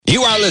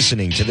You are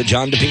listening to the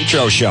John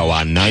DePetro Show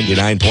on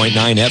 99.9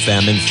 FM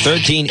and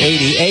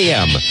 1380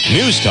 AM.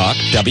 News Talk,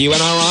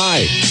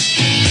 WNRI.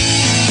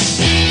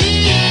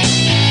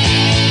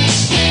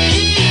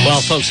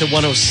 Well, folks, at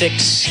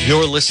 106,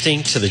 you're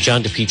listening to the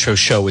John DePetro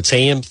Show. It's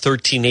AM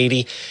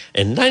 1380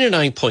 and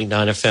 99.9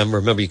 FM.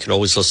 Remember, you can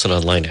always listen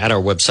online at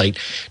our website,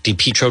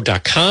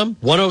 depetro.com.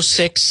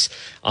 106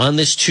 on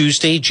this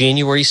Tuesday,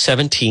 January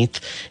 17th.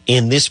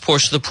 And this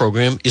portion of the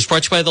program is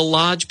brought to you by the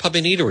Lodge Pub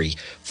and Eatery,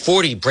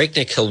 40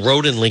 Breakneck Hill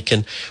Road in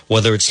Lincoln.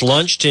 Whether it's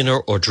lunch, dinner,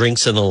 or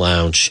drinks in the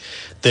lounge,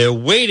 they're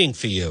waiting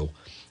for you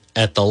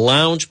at the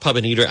Lounge Pub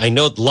and Eatery. I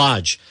know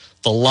Lodge.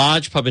 The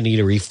Lodge Pub and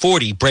Eatery,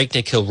 40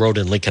 Breakneck Hill Road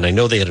in Lincoln. I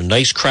know they had a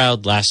nice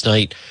crowd last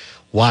night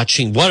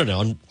watching.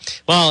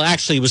 Well,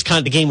 actually,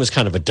 the game was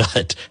kind of a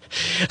dud.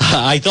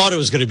 I thought it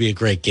was going to be a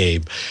great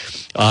game.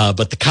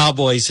 But the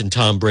Cowboys and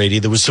Tom Brady,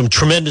 there was some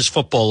tremendous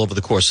football over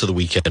the course of the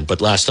weekend,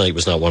 but last night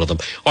was not one of them.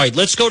 All right,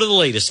 let's go to the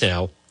latest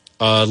now.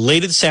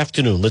 Later this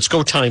afternoon, let's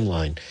go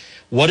timeline.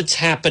 What is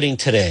happening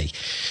today?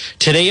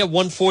 Today at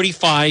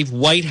 1:45,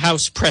 White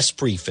House press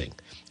briefing.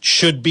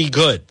 Should be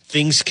good.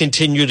 Things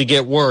continue to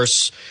get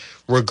worse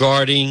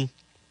regarding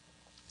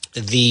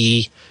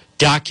the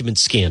document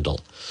scandal.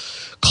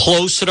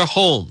 Closer to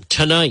home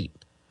tonight,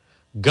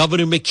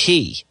 Governor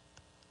McKee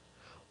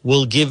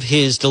will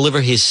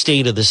deliver his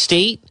State of the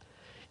State,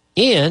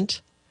 and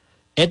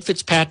Ed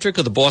Fitzpatrick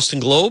of the Boston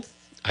Globe,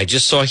 I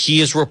just saw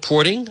he is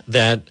reporting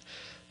that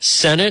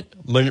Senate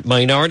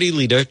Minority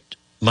Leader,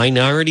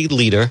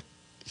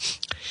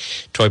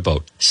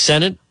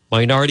 Senate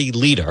Minority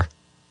Leader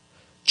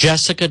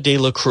Jessica De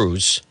La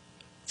Cruz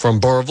from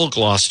Burrillville,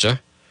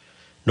 Gloucester,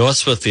 North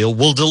Smithfield,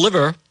 will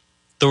deliver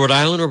the Rhode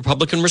Island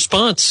Republican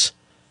response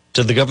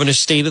to the governor's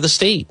State of the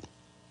State.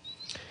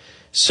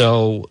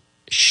 So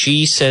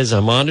she says,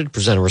 I'm honored to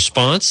present a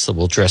response that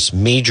will address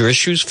major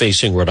issues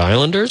facing Rhode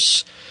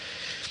Islanders.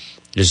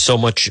 There's so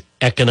much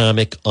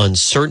economic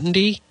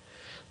uncertainty.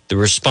 The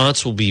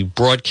response will be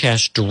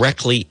broadcast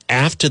directly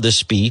after the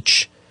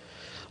speech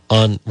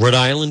on Rhode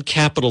Island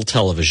Capital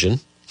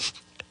Television,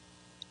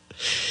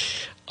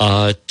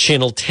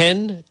 Channel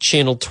 10,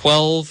 Channel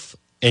 12,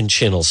 and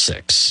Channel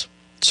 6.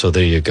 So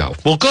there you go.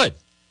 Well, good.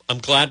 I'm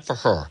glad for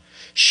her.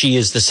 She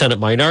is the Senate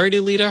Minority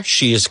Leader.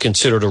 She is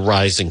considered a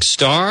rising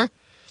star.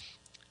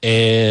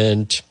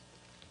 And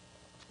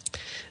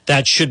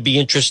that should be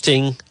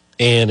interesting.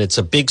 And it's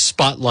a big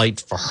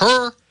spotlight for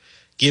her.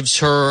 Gives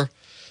her,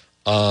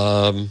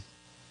 let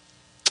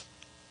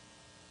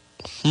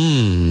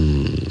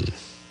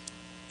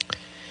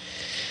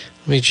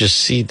me just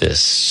see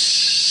this.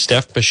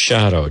 Steph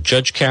Machado.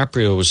 Judge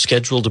Caprio was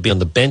scheduled to be on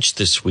the bench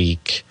this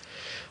week,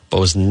 but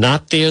was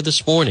not there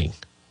this morning.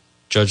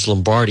 Judge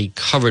Lombardi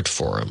covered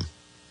for him.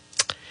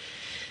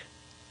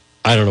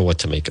 I don't know what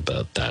to make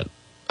about that.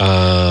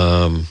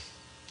 But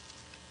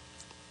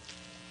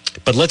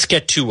let's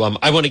get to,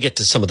 I want to get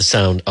to some of the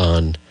sound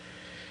on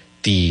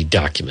the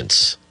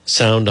documents.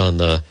 Sound on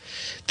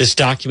this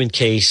document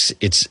case.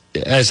 It's,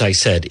 as I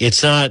said,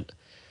 it's not,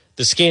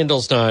 the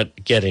scandal's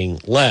not getting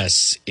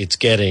less. It's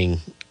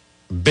getting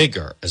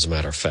bigger, as a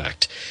matter of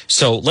fact.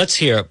 So let's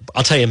hear,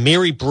 I'll tell you,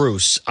 Mary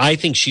Bruce, I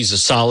think she's a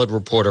solid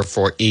reporter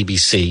for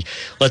ABC.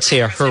 Let's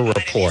hear her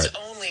report.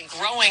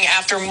 Growing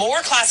after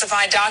more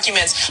classified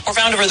documents were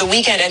found over the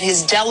weekend at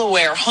his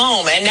Delaware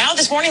home. And now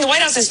this morning, the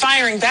White House is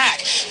firing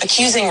back,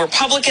 accusing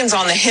Republicans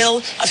on the Hill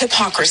of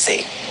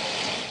hypocrisy.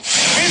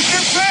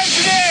 Mr.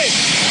 President,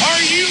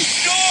 are you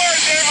sure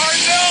there are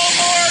no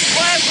more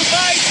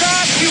classified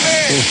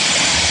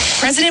documents?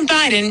 President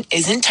Biden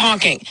isn't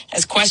talking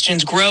as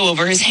questions grow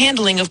over his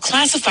handling of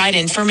classified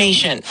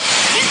information. Mr.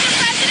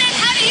 President,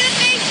 how do you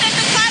think that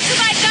the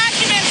classified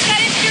documents got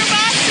into your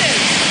boxes?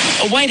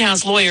 A White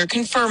House lawyer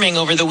confirming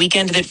over the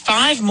weekend that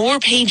 5 more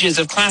pages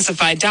of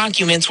classified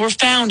documents were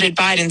found at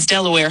Biden's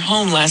Delaware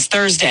home last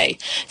Thursday.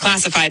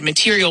 Classified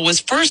material was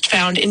first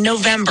found in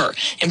November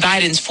in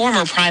Biden's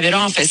former private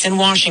office in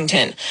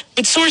Washington.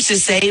 But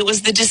sources say it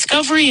was the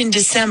discovery in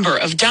December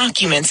of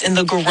documents in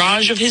the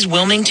garage of his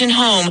Wilmington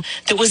home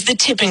that was the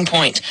tipping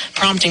point,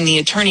 prompting the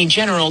Attorney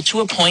General to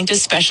appoint a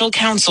special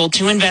counsel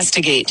to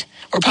investigate.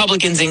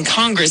 Republicans in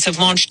Congress have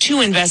launched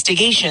 2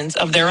 investigations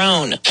of their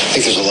own. I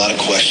think there's a lot of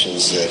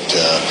questions that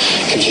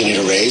continue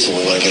to raise, and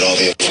we want to get all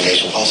the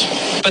information possible.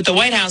 But the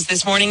White House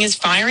this morning is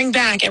firing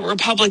back at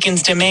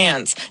Republicans'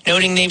 demands,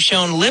 noting they've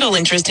shown little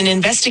interest in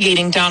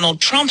investigating Donald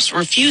Trump's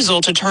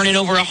refusal to turn in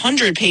over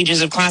 100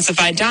 pages of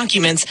classified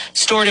documents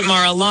stored at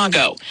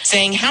Mar-a-Lago,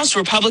 saying House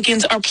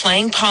Republicans are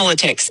playing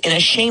politics in a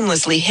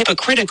shamelessly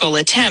hypocritical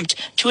attempt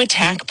to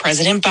attack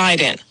President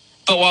Biden.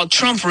 But while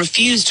Trump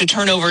refused to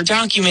turn over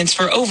documents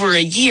for over a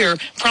year,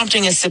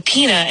 prompting a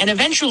subpoena and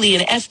eventually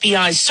an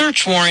FBI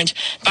search warrant,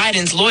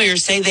 Biden's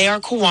lawyers say they are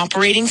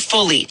cooperating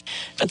fully.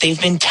 But they've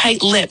been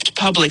tight-lipped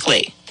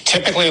publicly.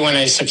 Typically, when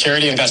a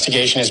security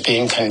investigation is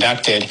being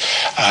conducted,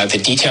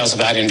 the details of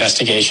that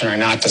investigation are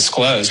not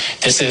disclosed.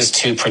 This is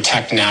to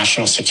protect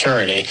national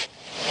security.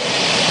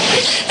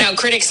 Now,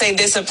 critics say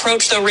this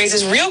approach, though,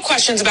 raises real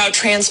questions about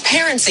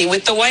transparency,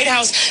 with the White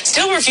House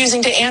still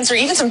refusing to answer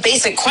even some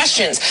basic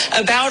questions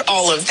about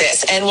all of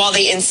this. And while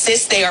they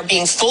insist they are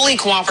being fully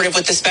cooperative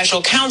with the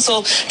special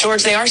counsel,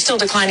 George, they are still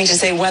declining to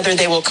say whether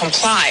they will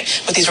comply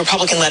with these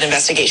Republican-led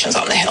investigations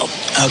on the Hill.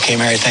 Okay,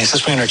 Mary, thanks.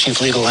 Let's bring in our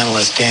chief legal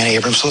analyst, Dan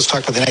Abrams. So let's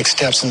talk about the next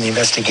steps in the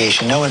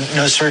investigation. No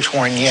search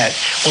warrant yet.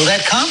 Will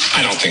that come?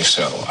 I don't think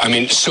so. I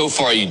mean, so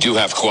far you do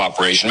have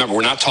cooperation. Remember,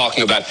 we're not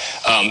talking about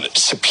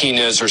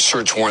subpoenas or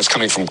search warrants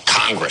coming from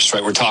Congress,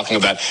 right? We're talking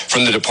about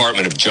from the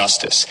Department of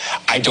Justice.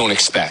 I don't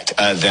expect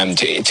them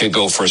to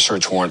go for a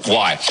search warrant.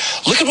 Why?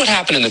 Look at what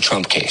happened in the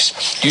Trump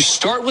case. You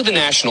start with the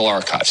National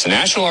Archives. The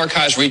National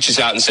Archives reaches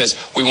out and says,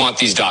 we want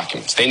these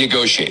documents. They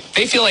negotiate.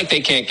 They feel like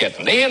they can't get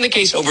them. They hand the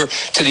case over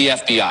to the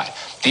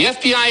FBI. The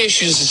FBI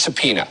issues a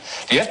subpoena.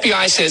 The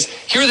FBI says,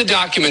 here are the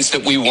documents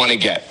that we want to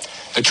get.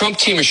 The Trump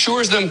team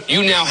assures them,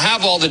 you now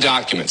have all the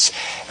documents.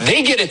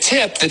 They get a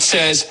tip that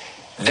says,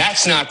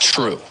 that's not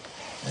true.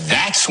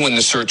 That's when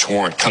the search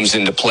warrant comes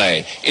into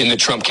play in the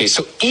Trump case.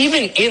 So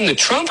even in the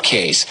Trump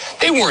case,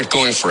 they weren't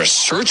going for a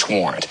search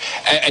warrant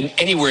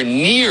anywhere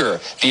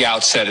near the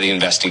outset of the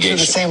investigation.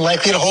 So the same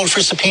likely to hold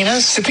for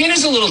subpoenas?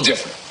 Subpoena's a little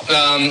different.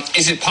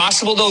 Is it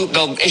possible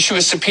they'll issue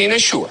a subpoena?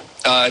 Sure.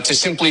 To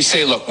simply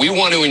say, look, we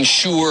want to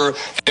ensure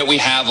that we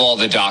have all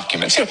the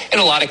documents. You know, in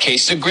a lot of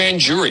cases, a grand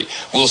jury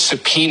will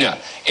subpoena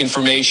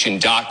information,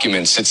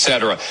 documents,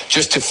 etc.,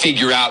 just to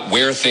figure out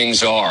where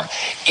things are.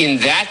 In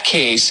that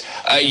case,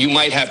 you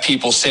might have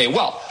people say,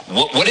 well,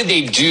 what did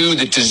they do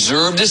that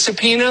deserved a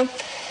subpoena?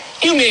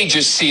 You may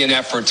just see an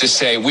effort to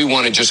say, we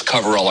want to just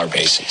cover all our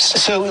bases.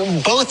 So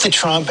both the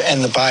Trump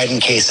and the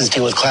Biden cases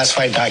deal with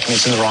classified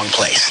documents in the wrong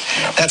place.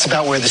 That's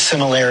about where the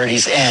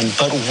similarities end.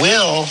 But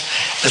will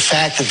the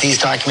fact that these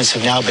documents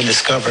have now been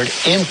discovered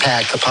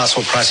impact the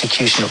possible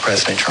prosecution of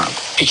President Trump?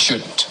 It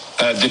shouldn't.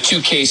 The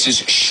two cases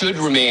should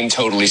remain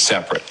totally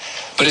separate.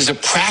 But as a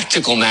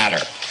practical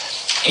matter,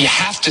 you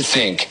have to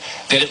think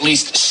that at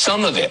least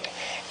some of it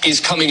is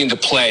coming into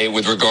play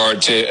with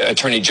regard to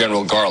Attorney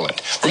General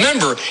Garland.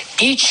 Remember,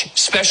 each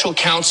special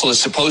counsel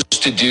is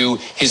supposed to do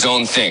his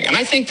own thing, and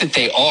I think that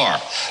they are.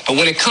 But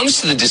when it comes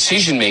to the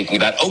decision-making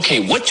about, okay,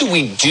 what do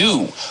we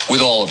do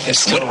with all of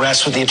this? It still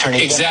rests with the Attorney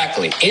General.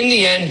 Exactly. In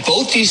the end,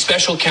 both these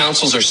special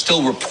counsels are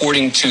still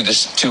reporting to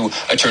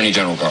Attorney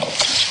General Garland.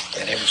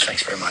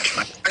 Thanks very much.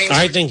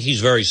 I think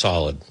he's very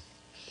solid.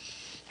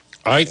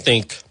 I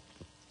think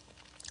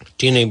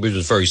Dan Abrams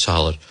is very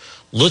solid.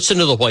 Listen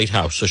to the White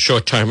House a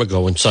short time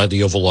ago inside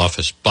the Oval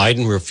Office.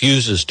 Biden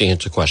refuses to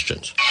answer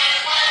questions.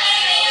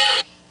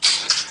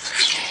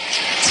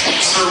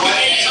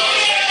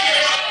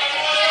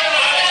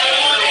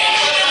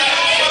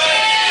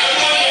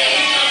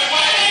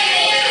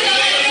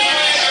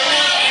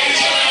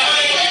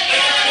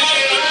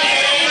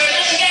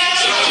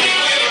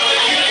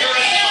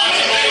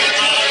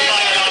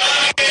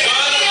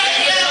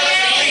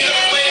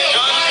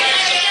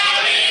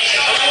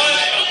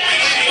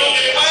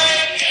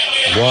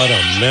 What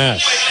a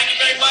mess.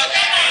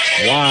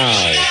 Wow.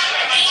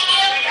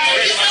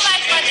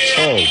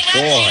 Oh,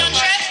 boy.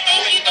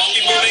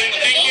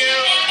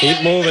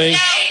 Keep moving.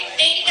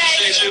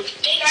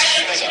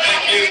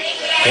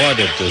 What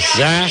a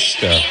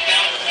disaster.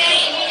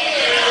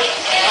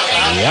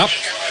 Yep.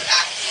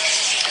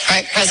 All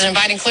right, President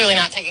Biden clearly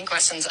not taking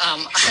questions.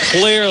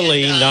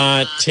 Clearly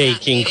not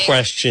taking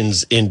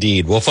questions,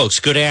 indeed. Well,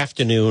 folks, good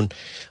afternoon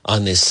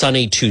on this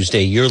sunny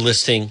Tuesday. You're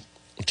listening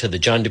to the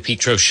John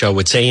DePetro Show.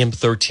 It's AM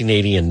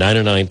 1380 and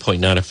 99.9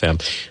 FM.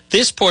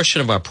 This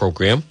portion of our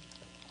program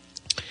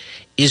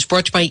is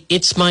brought to you by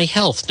It's My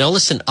Health. Now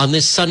listen, on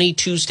this sunny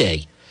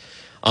Tuesday,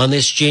 on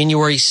this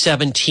January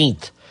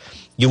 17th,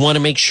 you want to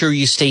make sure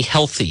you stay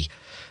healthy.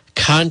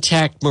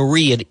 Contact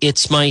Marie at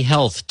It's My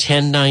Health,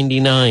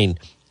 1099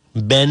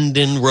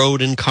 Bendon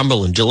Road in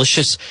Cumberland.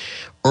 Delicious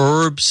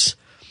herbs,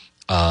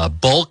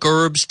 bulk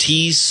herbs,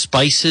 teas,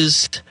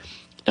 spices.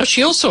 Now,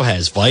 she also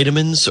has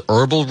vitamins,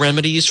 herbal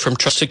remedies from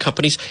trusted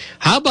companies.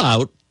 How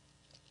about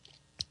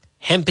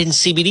hemp and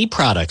CBD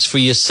products for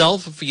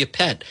yourself or for your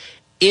pet?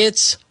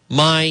 It's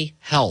My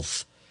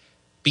Health,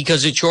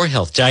 because it's your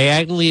health.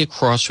 Diagonally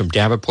across from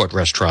Davenport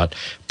Restaurant,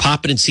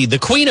 pop in and see the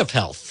Queen of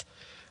Health,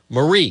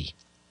 Marie,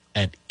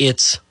 at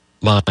It's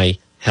My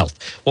Health.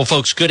 Well,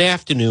 folks, good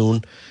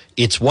afternoon.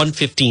 It's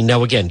 1:15.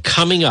 Now, again,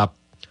 coming up,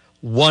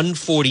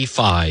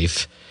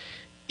 1:45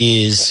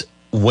 is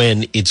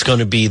when it's going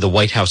to be the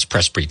White House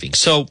press briefing.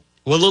 So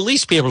we'll at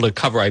least be able to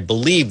cover, I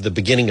believe, the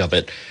beginning of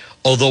it.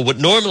 Although what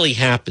normally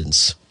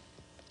happens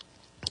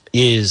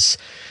is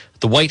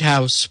the White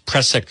House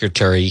press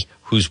secretary,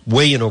 who's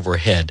way in over her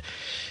head,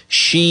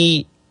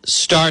 she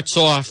starts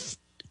off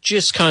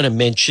just kind of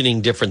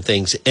mentioning different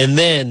things, and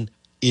then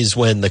is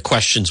when the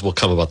questions will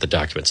come about the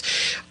documents.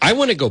 I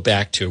want to go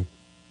back to,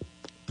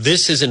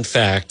 this is in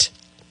fact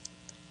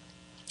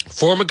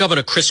former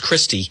Governor Chris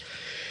Christie.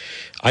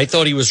 I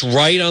thought he was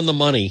right on the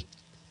money,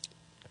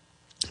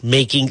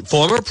 making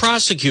former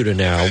prosecutor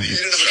now.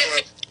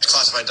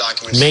 Classified documents.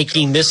 documents.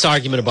 Making this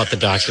argument about the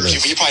documents.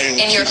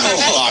 In your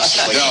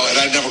Corvette? No, and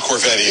I'd never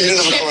Corvette either. You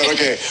didn't have a Corvette,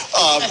 okay.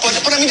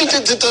 But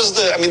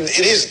I mean,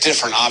 it is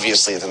different,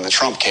 obviously, than the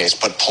Trump case,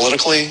 but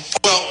politically?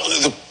 Well,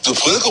 the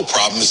political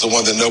problem is the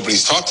one that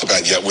nobody's talked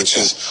about yet, which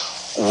is,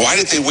 why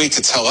did they wait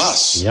to tell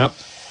us? Yep.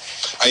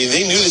 I mean,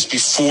 they knew this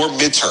before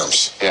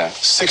midterms. Yeah,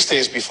 6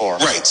 days before.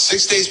 Right,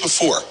 6 days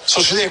before.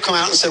 So should they have come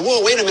out and said,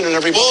 whoa, wait a minute,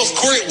 everybody? Well, of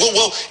course.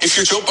 Well, if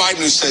you're Joe Biden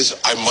who says,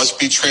 I must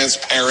be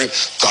transparent,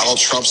 Donald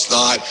Trump's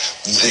not,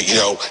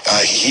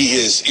 he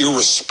is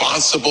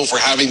irresponsible for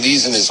having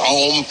these in his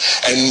home,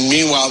 and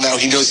meanwhile now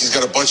he knows he's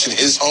got a bunch in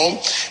his home,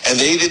 and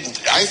they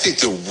didn't. I think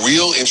the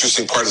real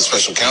interesting part of the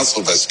special counsel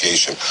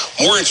investigation,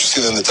 more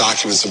interesting than the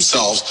documents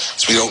themselves,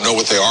 because we don't know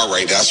what they are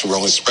right now, so we're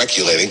only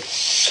speculating,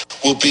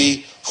 will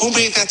be, who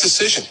made that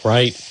decision?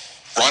 Right.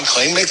 Ron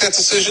Klain make that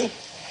decision?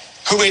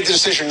 Who made the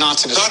decision not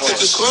to disclose? Not to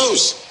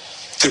disclose.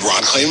 Did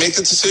Ron Klain make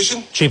the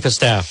decision? Chief of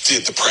Staff.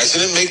 Did the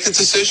president make the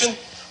decision?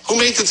 Who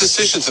made the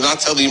decision to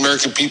not tell the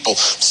American people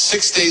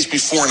 6 days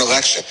before an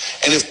election?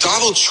 And if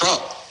Donald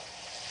Trump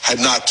had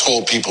not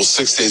told people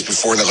 6 days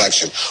before an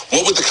election,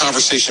 what would the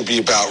conversation be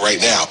about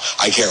right now?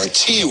 I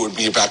guarantee you it would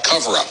be about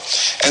cover-up.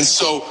 And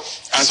so,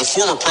 as a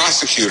former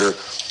prosecutor,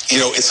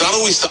 it's not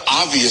always the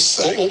obvious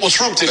thing. Well,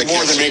 Trump did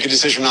more than make a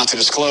decision not to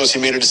disclose. He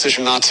made a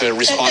decision not to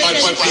respond.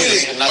 No,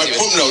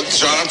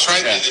 John,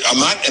 I'm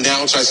not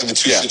analogizing the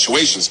two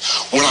situations.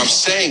 What I'm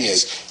saying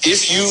is,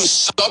 if you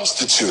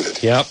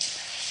substituted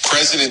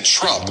President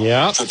Trump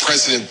for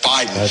President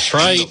Biden, that's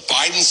right. in the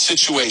Biden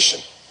situation,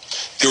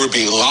 there would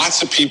be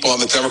lots of people on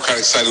the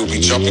Democratic side who would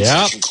be jumping to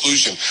the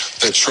conclusion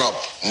that Trump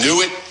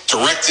knew it,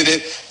 directed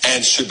it,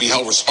 and should be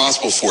held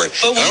responsible for it.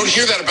 And I don't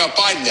hear that about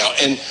Biden now.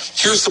 And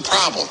here's the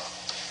problem.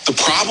 The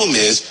problem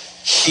is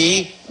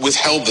he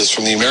withheld this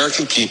from the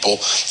American people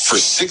for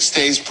 6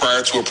 days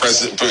prior to a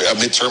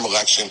midterm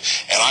election,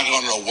 and I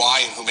don't know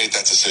why and who made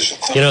that decision.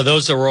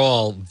 Those are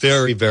all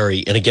very,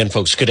 very, and again,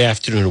 folks, good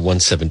afternoon at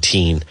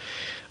 117.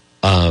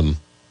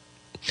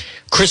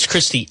 Chris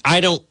Christie,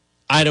 I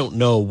don't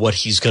know what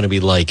he's going to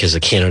be like as a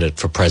candidate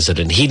for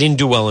president. He didn't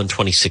do well in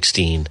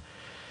 2016.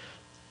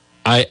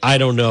 I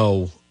don't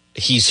know.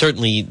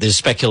 There's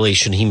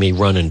speculation he may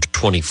run in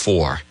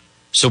 24.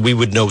 So we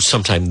would know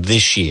sometime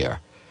this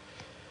year.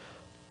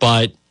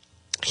 But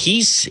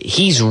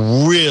he's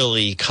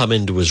really come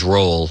into his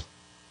role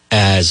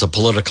as a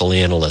political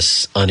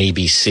analyst on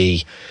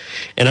ABC.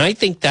 And I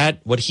think that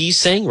what he's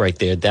saying right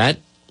there, that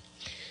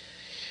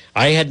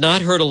I had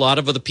not heard a lot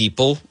of other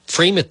people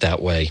frame it that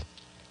way,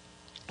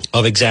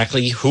 of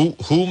exactly who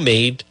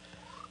made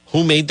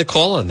the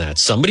call on that.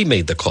 Somebody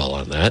made the call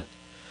on that,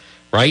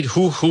 right?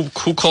 Who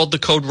called the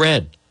code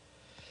red?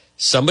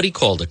 Somebody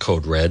called a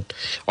code red.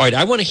 All right,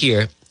 I want to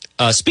hear,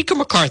 Speaker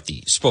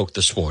McCarthy spoke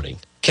this morning,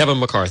 Kevin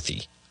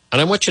McCarthy. And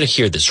I want you to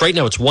hear this. Right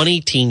now, it's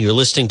 1:18. You're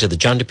listening to the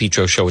John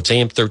DePetro Show. It's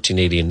AM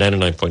 1380 and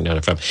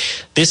 99.9 FM.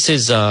 This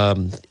is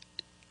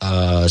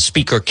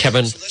Speaker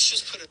Kevin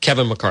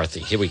McCarthy.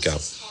 Here we go.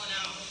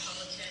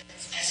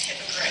 As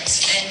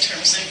hypocrites in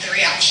terms of the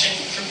reaction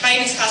from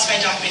Biden's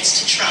classified documents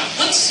to Trump.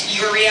 What's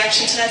your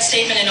reaction to that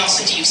statement? And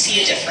also, do you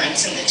see a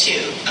difference in the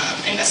two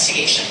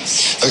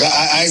investigations? Look,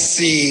 I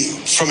see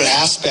from an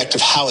aspect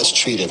of how it's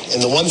treated.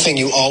 And the one thing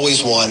you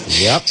always want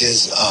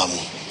is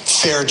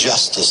fair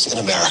justice in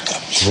America.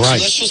 Right.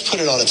 So let's just put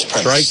it on its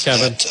premise. Right,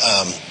 Kevin. That,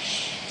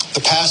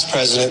 the past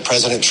president,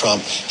 President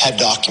Trump, had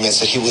documents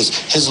that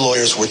his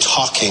lawyers were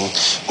talking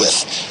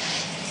with.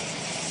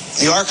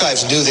 The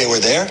archives knew they were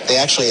there. They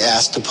actually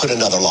asked to put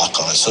another lock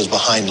on it, so it was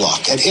behind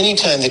lock. At any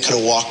time, they could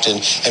have walked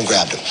in and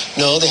grabbed him.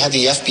 No, they had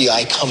the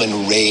FBI come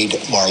and raid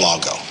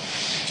Mar-a-Lago.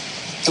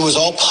 It was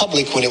all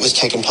public when it was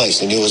taking place.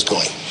 They knew it was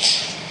going.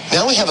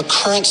 Now we have a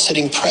current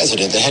sitting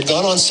president that had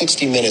gone on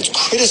 60 Minutes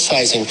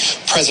criticizing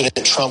President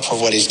Trump for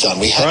what he's done.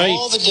 We had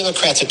all the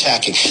Democrats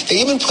attacking.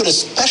 They even put a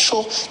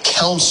special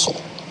counsel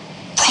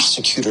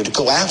prosecutor to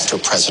go after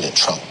President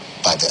Trump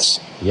by this.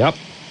 Yep.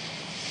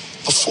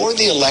 Before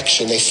the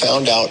election, they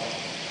found out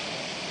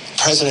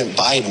President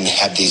Biden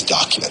had these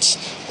documents,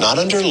 not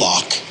under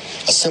lock,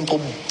 a simple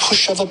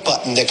push of a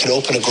button that could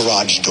open a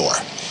garage door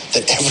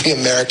that every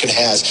American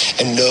has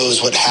and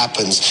knows what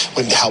happens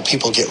when how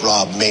people get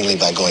robbed, mainly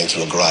by going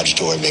through a garage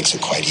door. It makes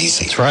it quite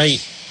easy. That's right.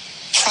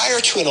 Prior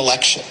to an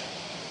election,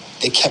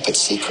 they kept it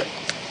secret.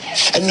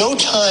 At no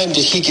time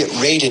did he get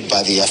raided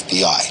by the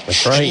FBI.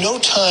 That's right. At no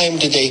time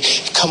did they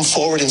come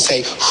forward and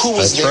say who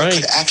was That's there right.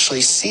 could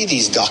actually see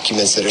these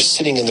documents that are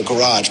sitting in the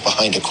garage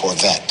behind a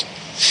Corvette.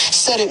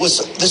 Said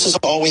this is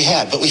all we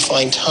had, but we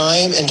find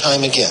time and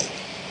time again.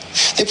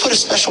 They put a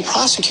special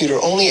prosecutor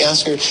only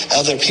after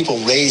other people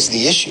raised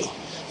the issue.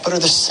 But are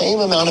the same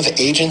amount of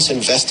agents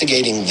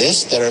investigating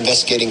this that are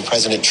investigating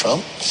President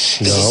Trump? Is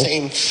the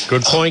same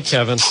good point,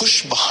 Kevin.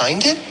 Push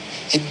behind it?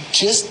 It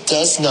just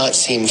does not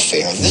seem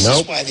fair. This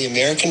is why the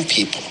American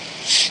people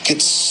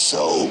get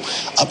so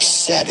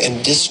upset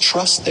and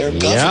distrust their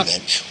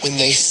government when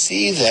they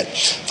see that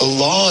the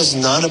law is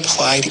not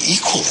applied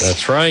equally.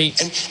 That's right.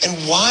 And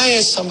why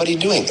is somebody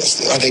doing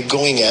this? Are they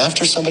going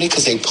after somebody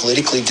because they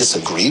politically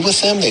disagree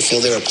with them? They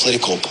feel they're a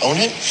political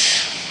opponent?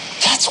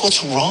 That's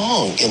what's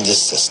wrong in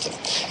this system.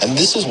 And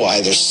this is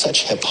why there's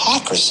such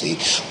hypocrisy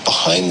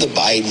behind the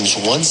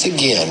Bidens. Once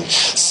again,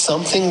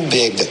 something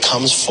big that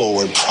comes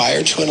forward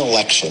prior to an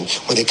election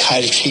where they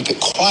kind of keep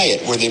it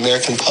quiet, where the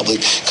American public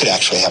could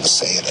actually have a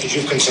say in it. Did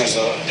you have concerns,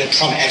 though, that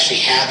Trump actually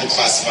had the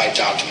classified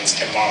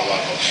documents at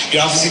Mar-a-Lago?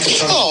 You're obviously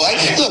concerned.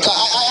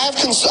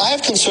 I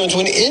have concerns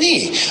when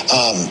any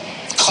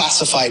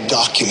classified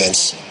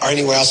documents are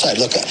anywhere outside.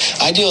 Look,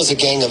 I deal as a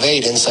gang of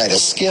 8 inside a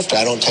SCIF.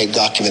 I don't take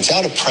documents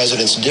out. A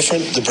president's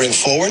different to bring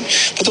forward.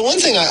 But the one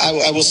thing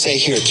I will say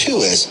here, too,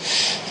 is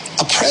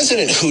a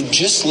president who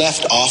just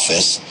left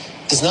office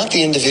is not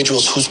the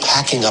individuals who's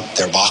packing up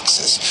their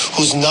boxes,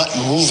 who's not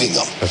moving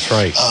them. That's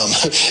right.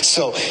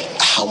 So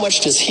how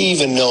much does he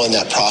even know in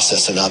that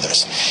process and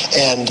others?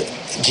 And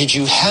did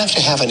you have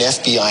to have an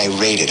FBI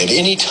raid it? At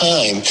any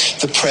time,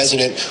 the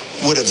president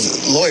would have,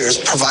 lawyers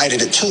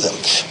provided it to them.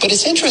 But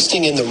it's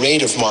interesting in the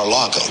raid of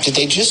Mar-a-Lago, did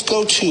they just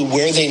go to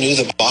where they knew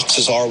the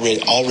boxes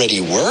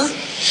already were?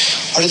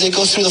 Or did they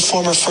go through the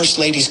former First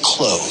Lady's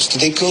clothes? Did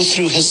they go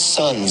through his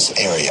son's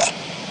area?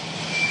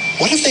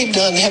 What have they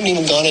done? They haven't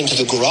even gone into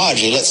the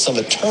garage. They let some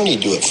attorney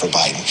do it for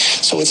Biden.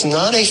 So it's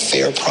not a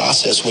fair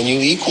process when you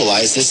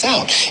equalize this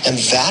out. And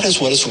that is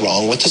what is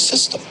wrong with the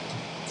system.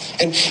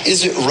 And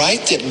is it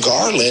right that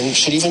Garland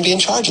should even be in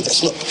charge of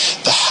this? Look,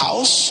 the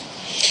House,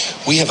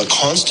 we have a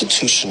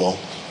constitutional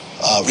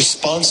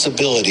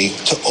responsibility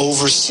to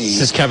oversee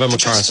the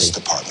Justice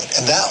Department.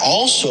 And that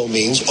also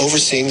means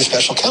overseeing the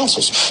special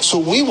counsels. So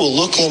we will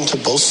look into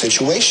both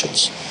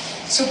situations.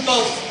 So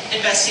both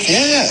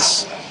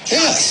investigations?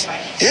 Yes. I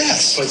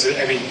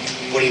mean,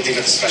 what do you think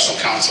of the special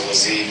counsel?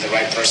 Is he the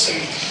right person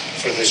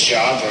for this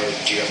job, or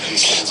do you have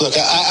concerns? Look,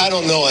 I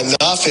don't know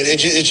enough.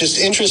 It's just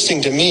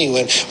interesting to me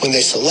when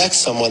they select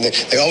someone,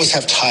 they always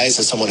have ties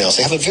to someone else.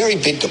 They have a very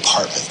big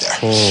department there.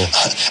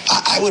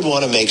 I would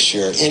want to make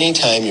sure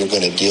anytime you're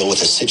going to deal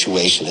with a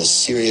situation as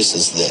serious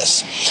as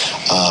this,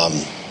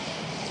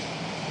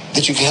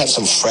 that you can have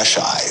some fresh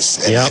eyes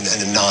and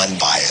a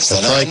non-bias.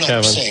 And I'm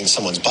not saying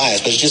someone's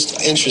biased, but it's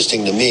just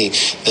interesting to me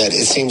that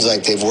it seems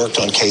like they've worked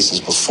on cases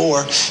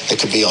before that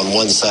could be on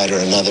one side or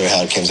another,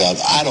 how it comes out.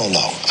 I don't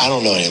know. I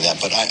don't know any of that,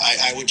 but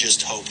I would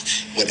just hope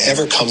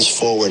whatever comes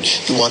forward,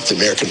 you want the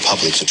American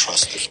public to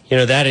trust it. You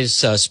know, that is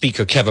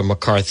Speaker Kevin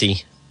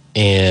McCarthy.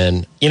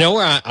 And, you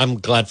know, I'm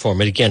glad for him.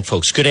 And again,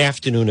 folks, good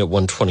afternoon at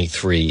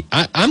 1:23.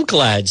 I'm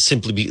glad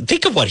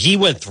think of what he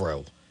went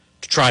through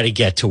to try to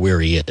get to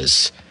where he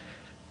is.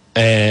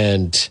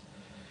 And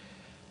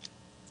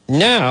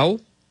now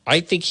I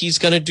think he's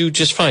going to do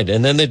just fine.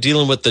 And then they're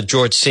dealing with the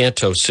George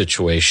Santos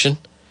situation.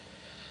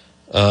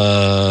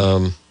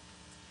 And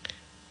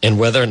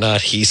whether or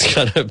not he's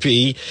going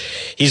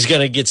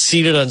to get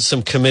seated on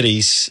some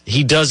committees.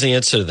 He does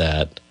answer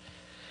that.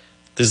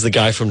 This is the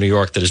guy from New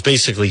York that has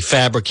basically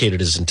fabricated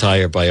his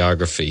entire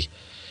biography.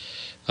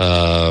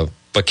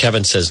 But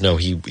Kevin says, no,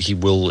 he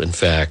will, in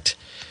fact.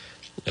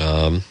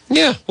 We'll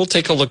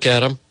take a look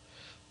at him.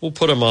 We'll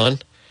put him on.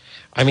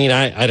 I mean,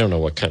 I don't know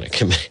what kind of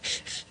committee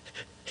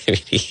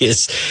he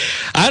is.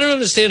 I don't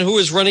understand who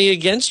is running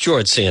against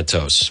George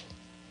Santos.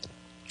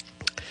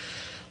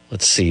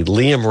 Let's see.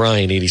 Liam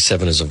Ryan,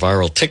 87, is a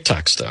viral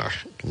TikTok star.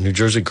 New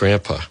Jersey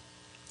grandpa.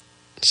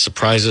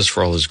 Surprises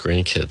for all his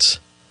grandkids.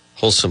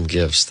 Wholesome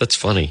gifts. That's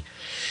funny.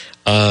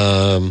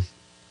 I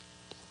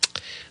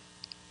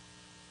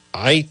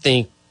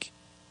think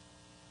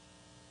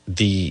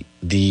the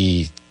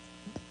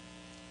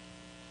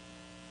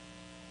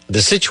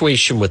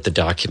situation with the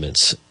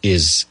documents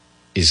is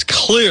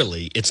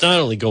clearly, it's not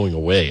only going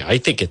away. I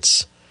think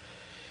if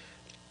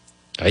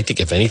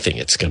anything,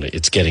 it's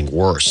getting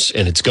worse,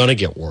 and it's going to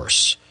get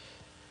worse.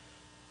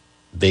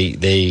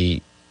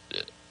 They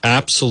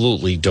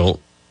absolutely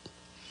don't.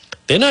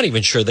 They're not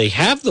even sure they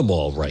have them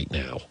all right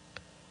now,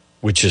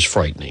 which is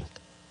frightening.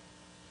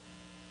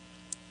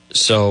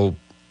 So,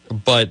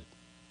 but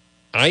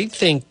I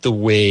think the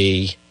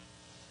way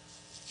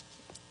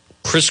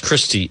Chris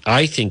Christie,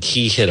 I think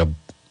he hit a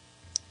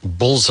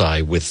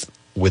bullseye with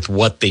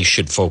what they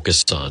should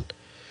focus on,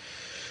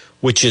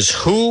 which is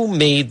who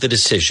made the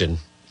decision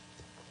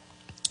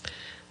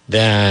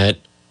that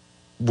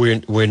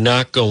we're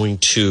not going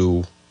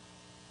to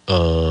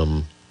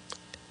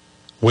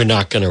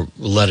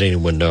let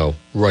anyone know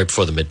right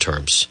before the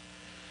midterms.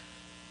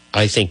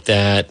 I think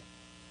that's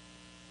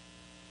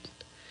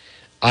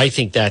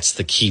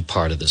the key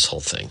part of this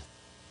whole thing.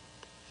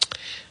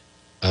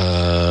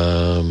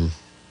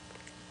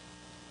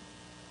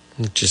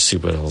 Let's just see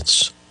what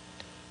else.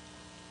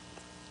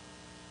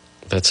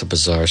 That's a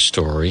bizarre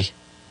story.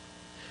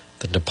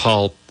 The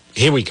Nepal.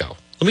 Here we go.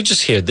 Let me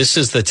just hear. This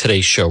is the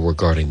Today Show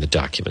regarding the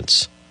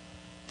documents.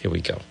 Here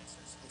we go.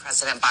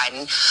 President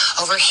Biden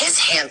over his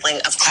handling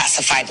of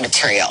classified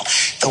material.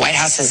 The White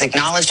House has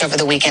acknowledged over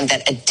the weekend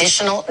that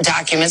additional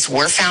documents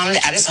were found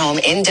at his home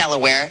in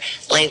Delaware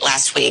late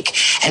last week.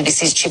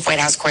 NBC's chief White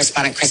House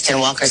correspondent Kristen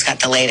Welker's got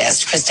the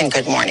latest. Kristen,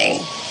 good morning.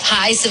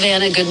 Hi,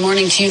 Savannah. Good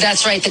morning to you.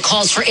 That's right. The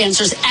calls for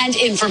answers and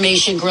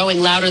information growing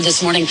louder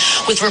this morning,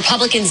 with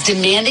Republicans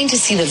demanding to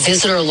see the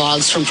visitor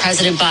logs from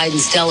President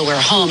Biden's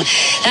Delaware home.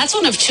 That's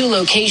one of two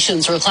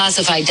locations where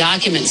classified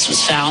documents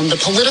was found. The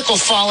political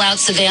fallout,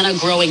 Savannah,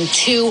 growing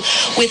too,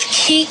 with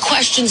key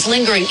questions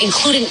lingering,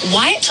 including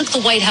why it took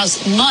the White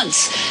House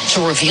months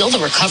to reveal the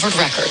recovered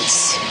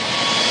records.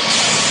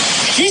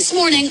 This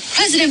morning,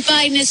 President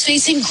Biden is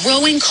facing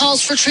growing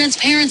calls for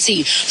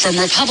transparency from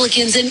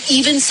Republicans and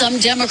even some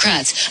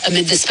Democrats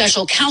amid the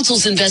special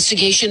counsel's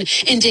investigation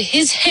into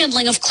his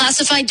handling of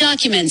classified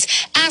documents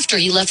after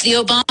he left the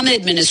Obama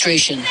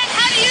administration.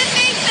 How do you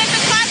think that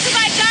the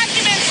classified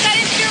documents got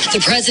into your... The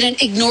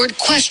president ignored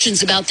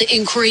questions about the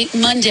inquiry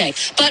Monday,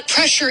 but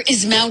pressure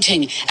is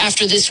mounting.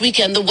 After this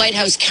weekend, the White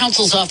House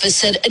counsel's office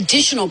said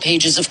additional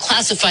pages of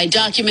classified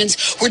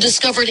documents were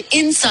discovered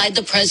inside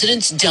the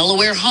president's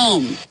Delaware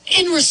home.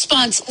 In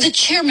response, the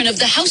chairman of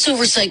the House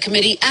Oversight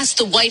Committee asked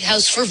the White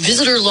House for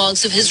visitor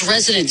logs of his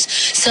residence,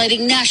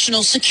 citing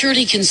national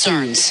security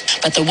concerns.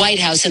 But the White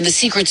House and the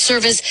Secret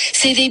Service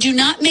say they do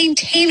not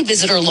maintain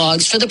visitor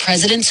logs for the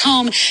president's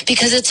home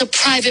because it's a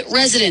private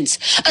residence.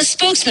 A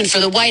spokesman for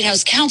the White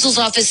House counsel's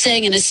office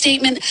saying in a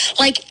statement,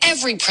 like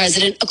every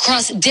president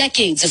across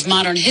decades of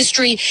modern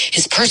history,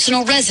 his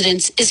personal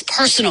residence is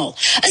personal.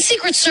 A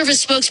Secret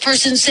Service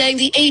spokesperson saying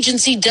the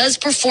agency does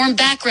perform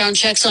background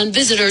checks on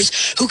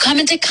visitors who come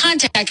into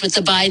contact with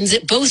the Bidens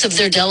at both of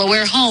their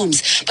Delaware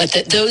homes, but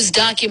that those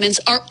documents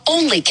are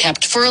only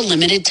kept for a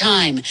limited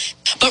time.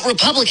 But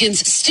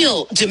Republicans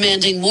still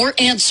demanding more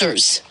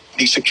answers.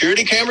 The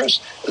security cameras,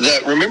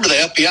 remember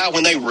the FBI,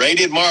 when they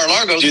raided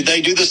Mar-a-Lago, did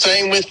they do the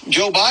same with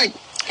Joe Biden?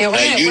 Yeah,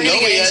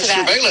 he has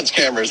surveillance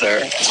cameras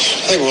there. I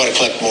think we want to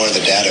collect more of the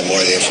data, more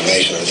of the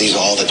information. Are these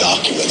all the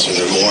documents? Are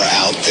there more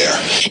out there?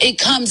 It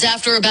comes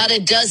after about a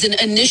dozen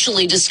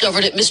initially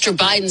discovered at Mr.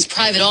 Biden's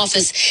private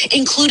office,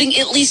 including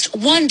at least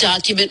one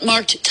document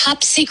marked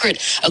top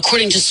secret,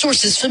 according to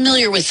sources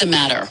familiar with the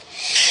matter.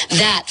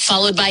 That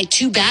followed by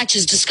two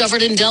batches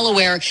discovered in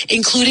Delaware,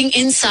 including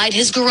inside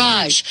his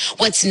garage.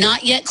 What's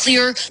not yet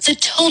clear, the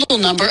total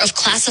number of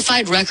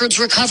classified records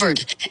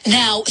recovered.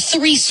 Now,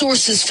 three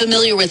sources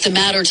familiar with the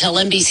matter tell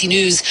NBC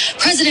News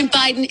President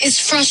Biden is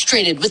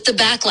frustrated with the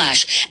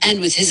backlash and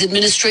with his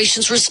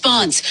administration's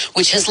response,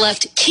 which has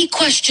left key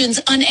questions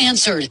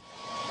unanswered.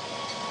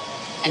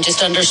 And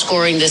just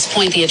underscoring this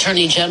point, the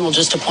Attorney General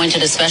just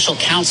appointed a special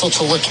counsel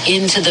to look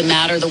into the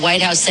matter. The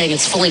White House saying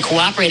it's fully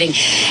cooperating.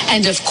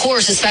 And of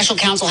course, a special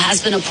counsel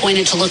has been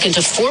appointed to look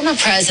into former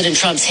President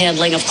Trump's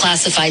handling of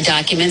classified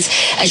documents.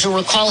 As you'll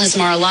recall, his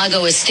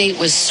Mar-a-Lago estate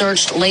was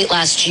searched late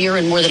last year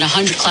and more than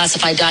 100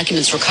 classified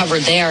documents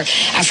recovered there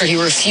after he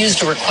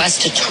refused a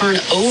request to turn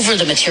over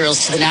the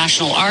materials to the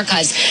National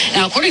Archives.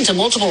 Now, according to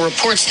multiple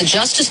reports, the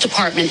Justice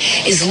Department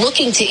is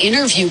looking to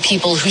interview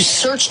people who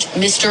searched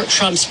Mr.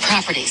 Trump's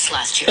properties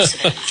last year. All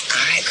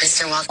right,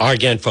 Kristen, welcome. All right,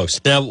 again,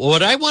 folks. Now,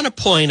 what I want to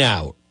point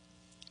out,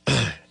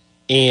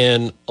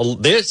 and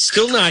they're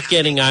still not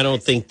getting, I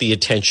don't think, the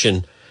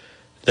attention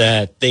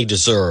that they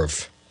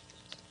deserve.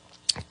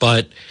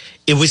 But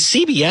it was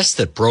CBS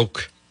that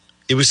broke.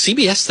 It was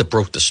CBS that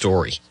broke the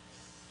story.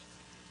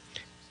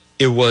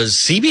 It was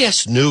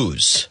CBS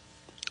News.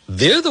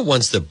 They're the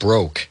ones that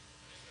broke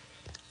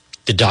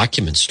the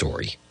document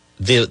story.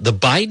 The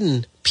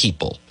Biden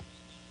people,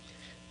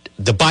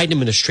 the Biden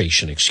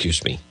administration,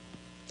 excuse me.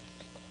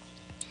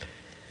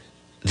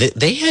 They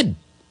weren't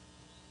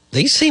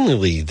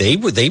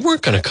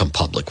going to come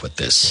public with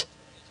this.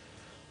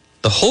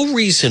 The whole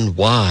reason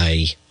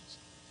why,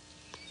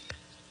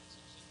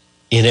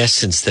 in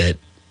essence, that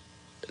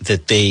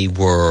they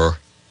were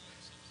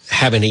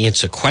having to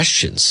answer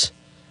questions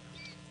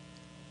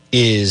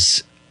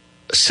is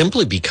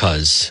simply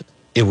because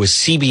it was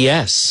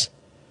CBS.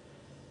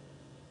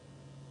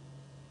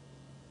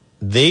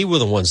 They were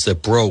the ones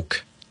that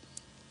broke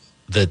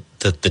the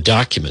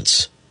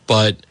documents,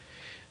 but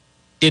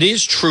it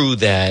is true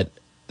that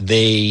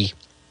they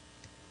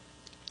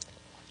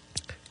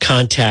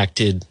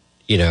contacted,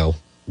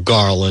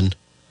 Garland,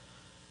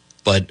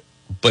 but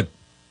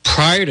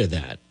prior to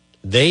that,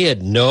 they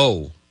had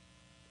no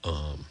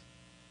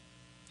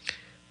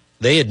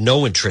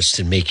interest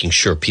in making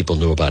sure people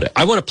knew about it.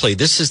 I want to play.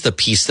 This is the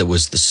piece that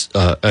was this,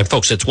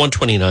 folks. It's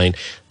 1:29.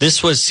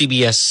 This was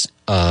CBS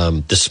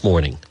this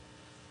morning.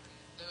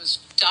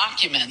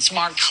 Documents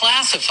marked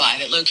classified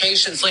at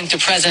locations linked to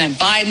President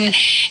Biden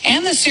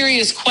and the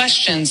serious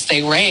questions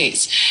they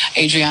raise.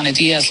 Adriana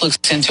Diaz looks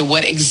into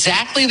what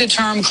exactly the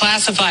term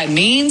classified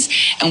means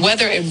and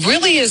whether it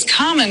really is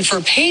common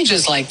for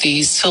pages like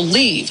these to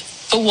leave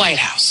the White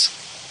House.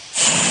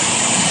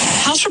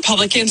 House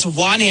Republicans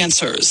want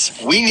answers.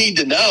 We need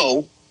to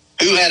know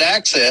who had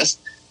access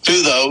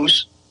to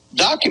those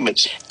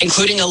documents,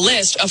 including a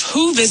list of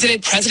who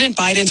visited President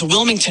Biden's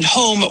Wilmington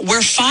home,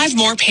 where 5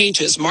 more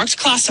pages marked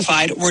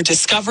classified were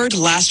discovered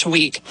last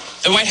week.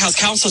 The White House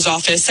counsel's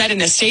office said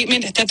in a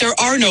statement that there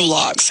are no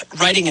logs,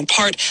 writing in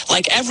part,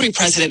 like every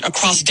president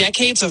across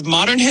decades of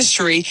modern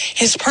history,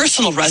 his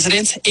personal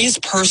residence is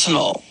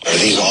personal. Are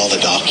these all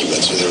the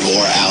documents? Are there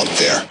more out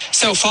there?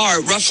 So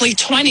far, roughly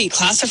 20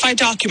 classified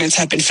documents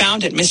have been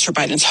found at Mr.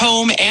 Biden's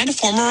home and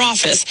former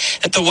office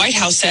that the White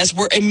House says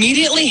were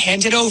immediately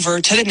handed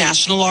over to the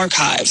National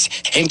Archives.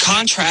 In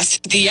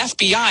contrast, the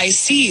FBI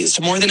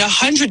seized more than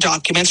 100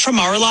 documents from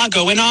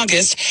Mar-a-Lago in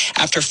August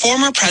after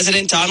former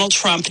President Donald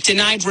Trump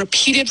denied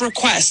repeated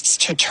requests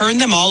to turn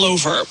them all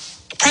over.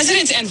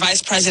 Presidents and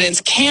vice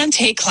presidents can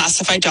take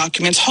classified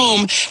documents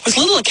home with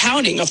little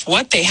accounting of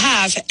what they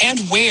have and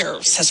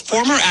where, says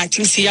former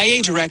acting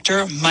CIA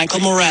Director Michael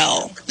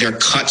Morell. They're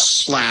cut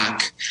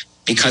slack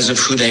because of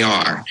who they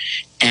are.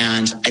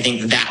 And I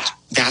think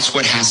that's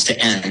what has to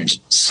end.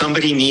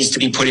 Somebody needs to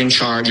be put in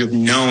charge of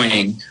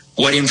knowing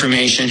what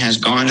information has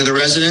gone to the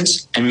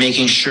residents and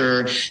making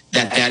sure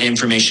that that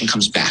information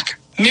comes back.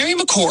 Mary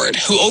McCord,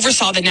 who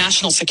oversaw the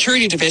National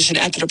Security Division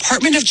at the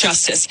Department of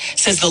Justice,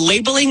 says the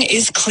labeling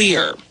is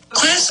clear.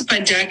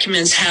 Classified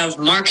documents have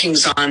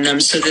markings on them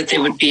so that they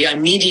would be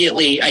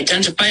immediately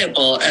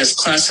identifiable as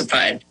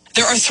classified.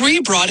 There are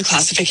 3 broad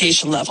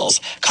classification levels: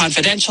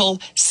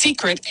 confidential,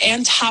 secret,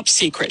 and top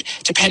secret,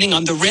 depending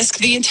on the risk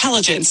the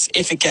intelligence,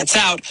 if it gets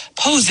out,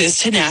 poses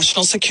to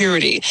national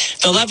security.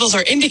 The levels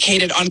are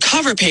indicated on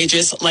cover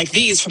pages like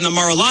these from the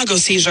Mar-a-Lago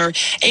seizure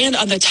and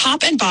on the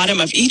top and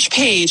bottom of each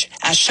page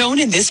as shown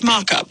in this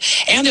mock-up.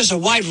 And there's a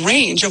wide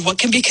range of what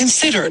can be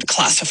considered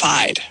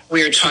classified.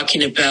 We are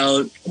talking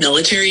about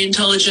military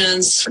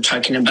intelligence. We're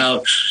talking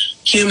about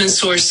human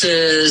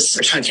sources.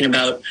 We're talking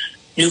about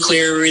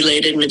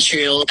nuclear-related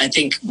material. I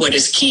think what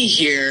is key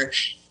here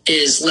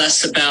is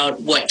less about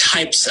what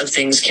types of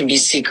things can be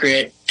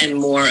secret and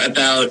more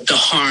about the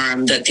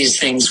harm that these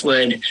things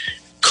would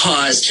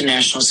cause to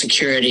national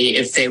security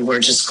if they were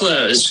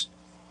disclosed.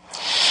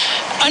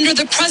 Under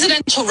the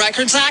Presidential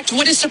Records Act,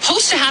 what is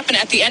supposed to happen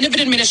at the end of an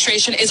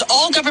administration is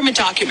all government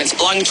documents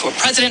belonging to a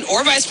president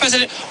or vice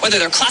president, whether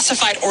they're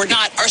classified or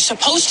not, are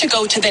supposed to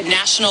go to the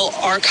National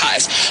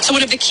Archives. So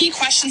one of the key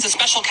questions the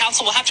special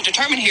counsel will have to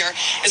determine here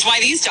is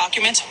why these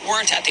documents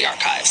weren't at the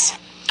archives.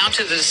 Now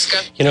to the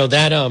discussion. You know,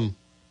 that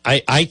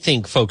I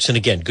think, folks, and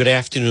again, good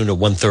afternoon at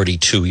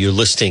 1:32. You're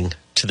listening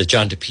to the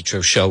John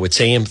DePetro Show. It's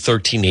AM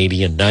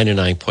 1380 and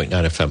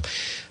 99.9 FM.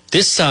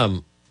 This,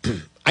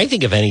 I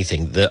think, if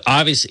anything,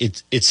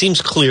 it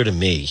seems clear to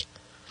me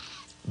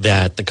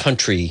that the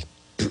country,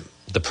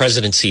 the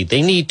presidency,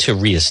 they need to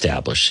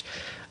reestablish.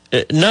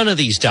 None of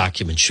these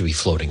documents should be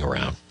floating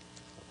around.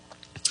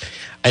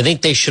 I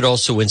think they should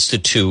also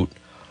institute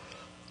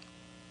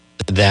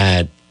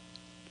that,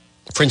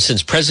 for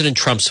instance, President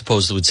Trump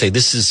supposedly would say,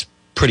 "This is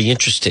pretty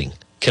interesting.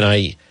 Can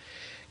I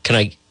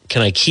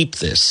keep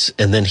this?"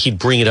 And then he'd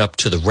bring it up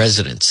to the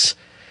residents.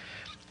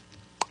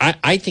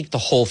 I think the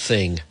whole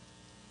thing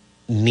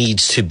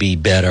needs to be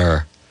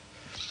better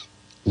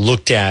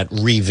looked at,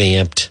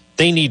 revamped.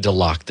 They need to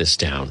lock this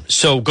down.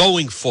 So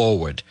going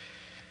forward,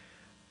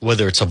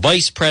 whether it's a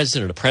vice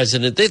president or a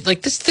president,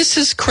 this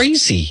is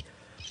crazy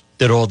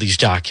that all these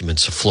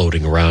documents are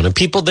floating around and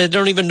people that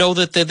don't even know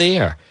that they're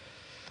there.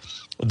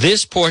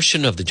 This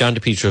portion of the John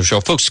DePetro Show,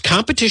 folks,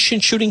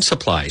 competition shooting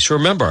supplies.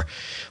 Remember,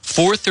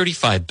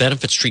 435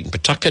 Benefit Street in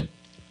Pawtucket,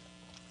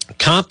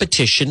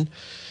 competition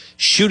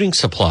shooting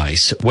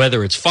supplies,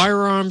 whether it's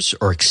firearms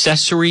or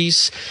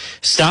accessories.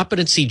 Stop it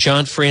and see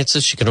John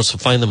Francis. You can also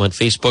find them on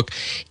Facebook.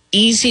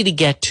 Easy to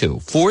get to.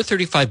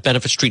 435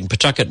 Benefit Street in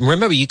Pawtucket. And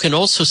remember, you can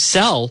also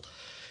sell.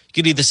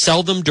 You can either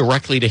sell them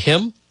directly to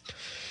him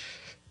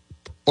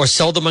or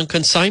sell them on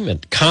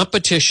consignment.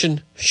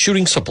 Competition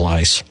shooting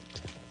supplies.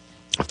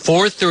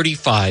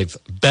 435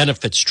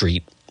 Benefit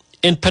Street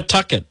in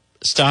Pawtucket.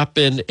 Stop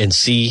in and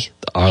see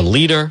our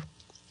leader,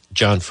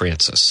 John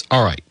Francis.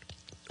 All right.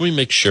 Let me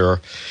make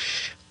sure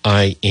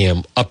I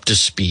am up to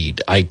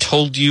speed. I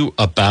told you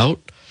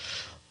about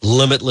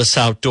Limitless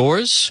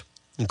Outdoors.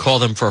 And call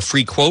them for a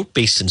free quote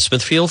based in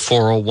Smithfield,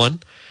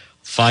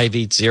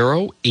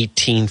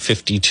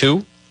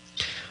 401-580-1852.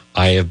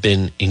 I have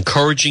been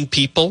encouraging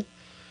people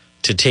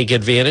to take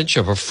advantage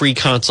of a free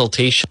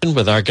consultation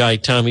with our guy,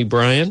 Tommy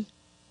Bryan,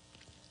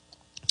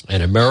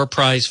 and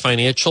Ameriprise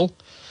Financial,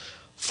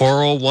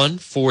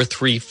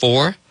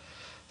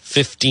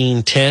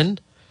 401-434-1510.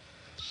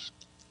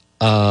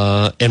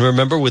 And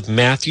remember, with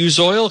Matthews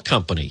Oil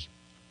Company,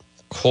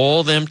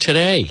 call them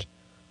today.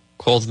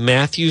 Call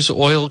Matthews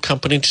Oil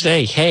Company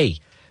today. Hey,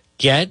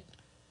 get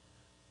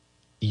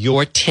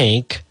your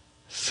tank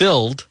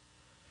filled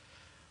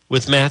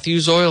with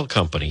Matthews Oil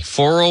Company.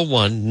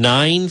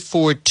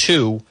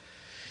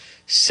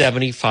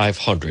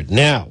 401-942-7500.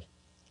 Now,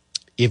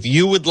 if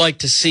you would like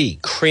to see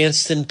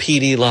Cranston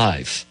PD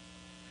Live,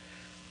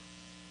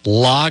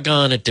 log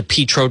on at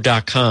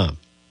DePetro.com.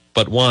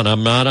 But one,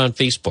 I'm not on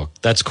Facebook.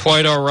 That's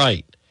quite all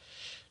right.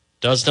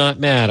 Does not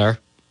matter.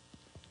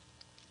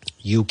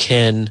 You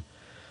can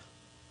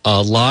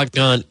log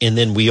on, and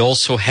then we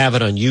also have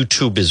it on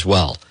YouTube as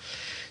well.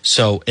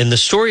 So, in the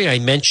story I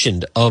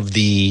mentioned of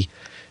the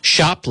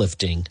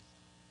shoplifting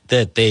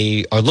that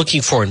they are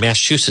looking for in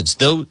Massachusetts,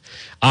 though,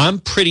 I'm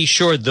pretty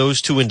sure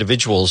those two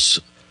individuals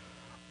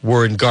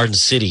were in Garden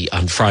City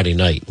on Friday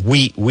night.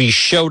 We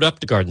showed up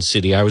to Garden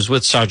City. I was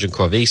with Sergeant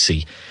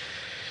Corvesi,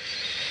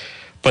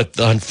 but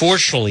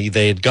unfortunately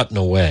they had gotten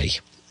away.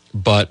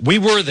 But we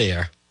were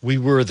there.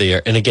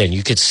 And again,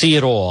 you could see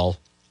it all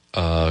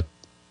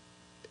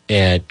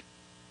at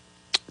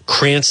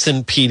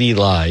Cranston PD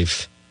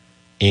Live,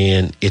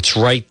 and it's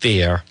right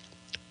there,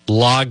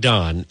 logged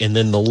on, and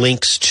then the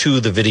links to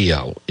the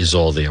video is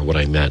all there, what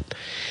I meant.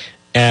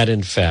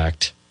 In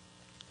fact,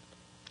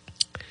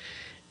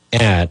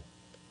 at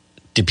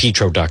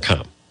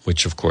DePetro.com,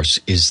 which, of course,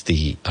 is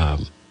the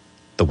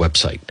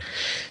website.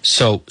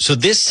 So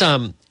this,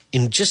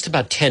 in just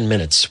about 10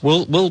 minutes,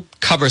 we'll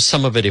cover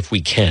some of it if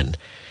we can,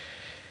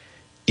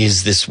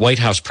 is this White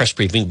House press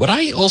briefing. What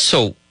I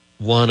also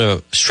want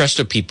to stress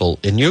to people,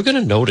 and you're going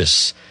to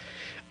notice,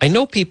 I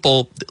know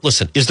people,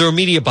 listen, is there a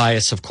media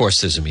bias? Of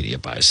course there's a media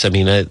bias. I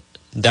mean,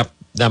 that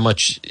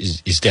much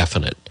is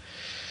definite.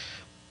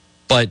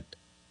 But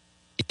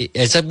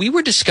as we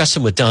were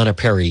discussing with Donna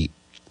Perry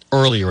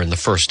earlier in the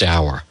first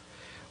hour,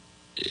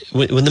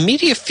 when the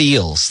media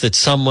feels that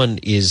someone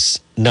is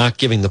not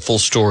giving the full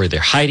story,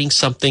 they're hiding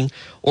something,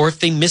 or if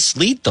they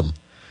mislead them,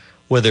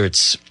 whether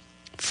it's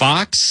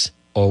Fox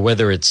or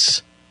whether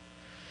it's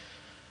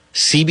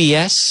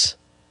CBS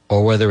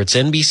or whether it's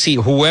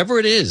NBC, whoever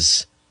it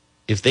is,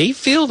 if they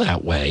feel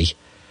that way,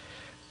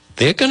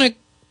 they're going to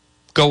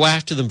go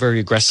after them very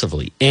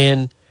aggressively.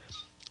 And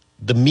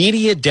the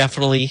media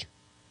definitely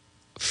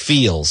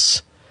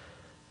feels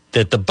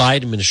that the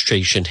Biden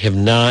administration have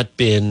not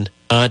been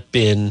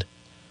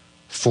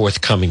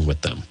forthcoming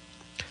with them.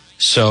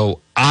 So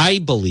I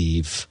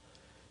believe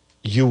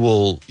you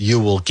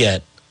will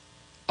get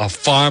a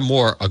far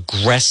more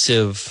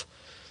aggressive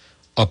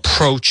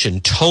approach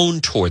and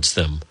tone towards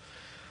them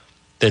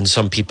than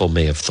some people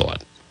may have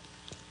thought.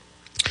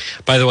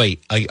 By the way,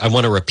 I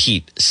want to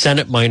repeat,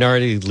 Senate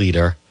Minority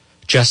Leader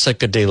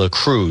Jessica De La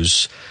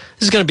Cruz,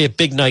 this is going to be a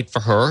big night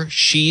for her.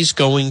 She's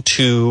going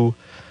to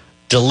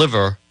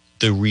deliver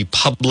the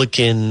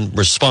Republican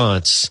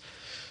response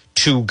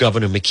to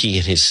Governor McKee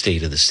in his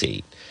State of the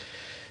State.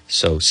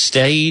 So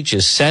stage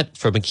is set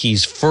for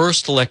McKee's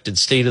first elected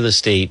State of the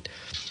State.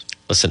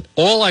 Listen,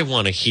 all I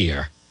want to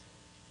hear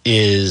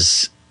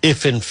is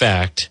if, in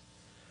fact,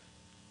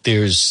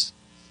 there's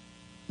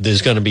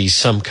going to be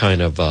some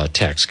kind of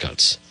tax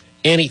cuts.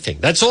 Anything.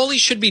 That's all he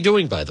should be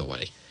doing, by the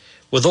way,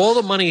 with all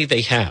the money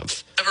they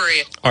have.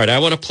 All right, I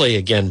want to play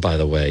again, by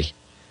the way.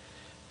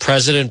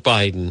 President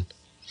Biden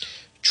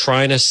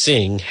trying to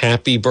sing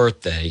Happy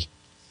Birthday,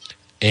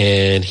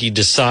 and he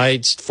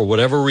decides, for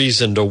whatever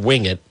reason, to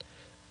wing it.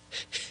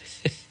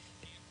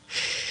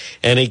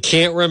 And he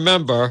can't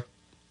remember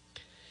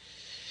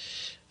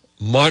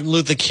Martin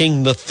Luther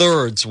King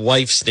III's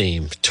wife's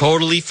name.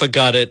 Totally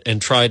forgot it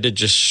and tried to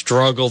just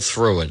struggle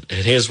through it.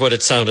 And here's what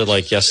it sounded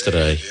like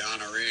yesterday. The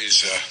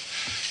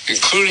honorees,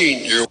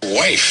 including your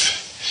wife,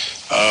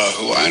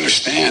 who I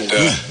understand...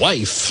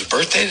 wife? Is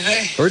birthday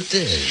today?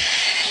 Birthday.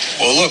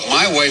 Well, look,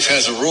 my wife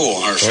has a rule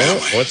in her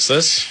family. What's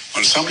this?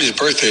 When somebody's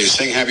birthday,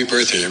 sing happy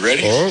birthday. You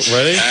ready? Oh,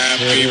 ready?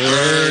 Happy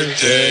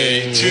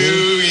birthday to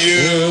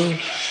you.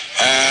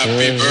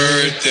 Happy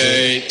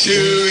birthday to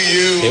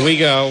you. Here we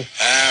go.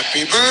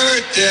 Happy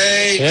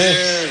birthday,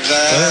 dear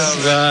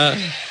Val.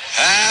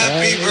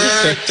 Happy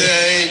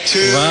birthday to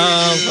you.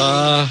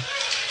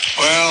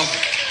 Well,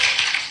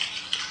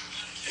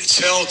 it's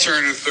hell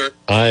turning 30.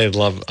 I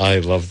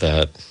love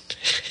that.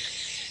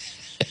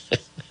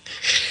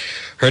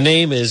 Her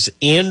name is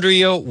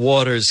Andrea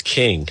Waters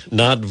King,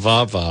 not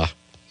Vava.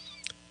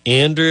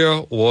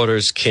 Andrea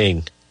Waters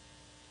King.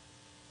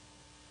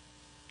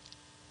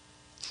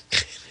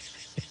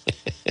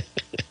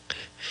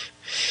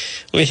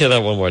 Let me hear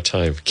that one more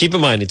time. Keep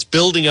in mind, it's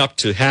building up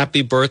to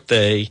happy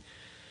birthday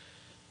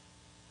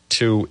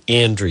to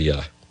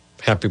Andrea.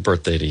 Happy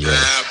birthday to you.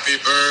 Happy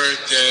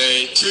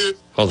birthday to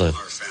Hold on. our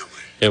family.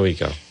 Here we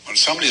go. On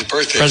somebody's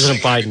birthday. President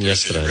Biden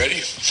yesterday.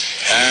 Ready?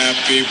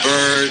 Happy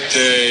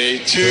birthday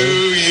to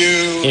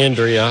you.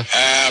 Andrea.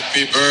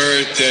 Happy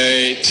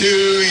birthday to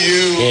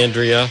you.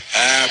 Andrea.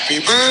 Happy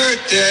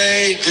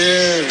birthday,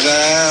 dear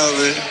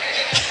Valen.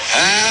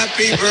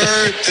 Happy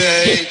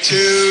birthday to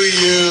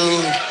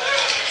you.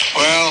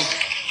 Well,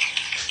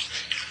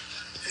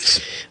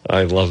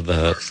 I love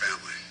that. Our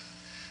family.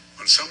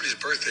 On somebody's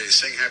birthday,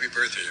 sing happy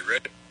birthday. You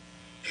ready?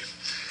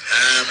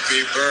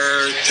 Happy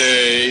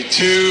birthday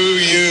to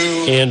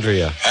you.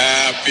 Andrea.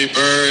 Happy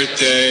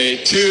birthday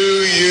to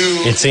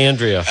you. It's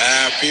Andrea.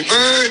 Happy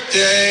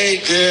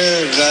birthday,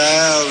 dear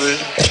Valen.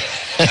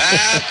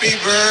 Happy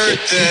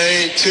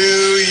birthday to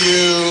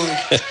you.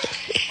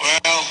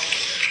 Well,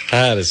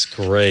 that is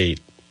great.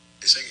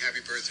 Sing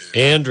happy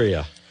birthday.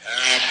 Andrea.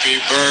 Happy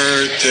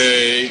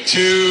birthday to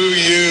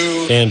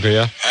you.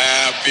 Andrea.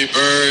 Happy Happy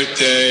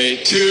birthday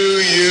to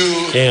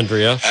you.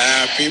 Andrea.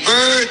 Happy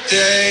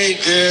birthday,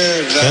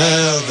 dear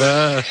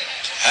Velvet.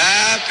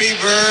 Happy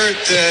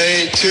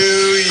birthday to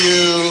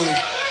you.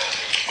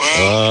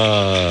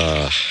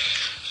 Well,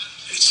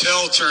 it's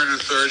hell turning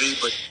 30,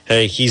 but...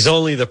 Hey, he's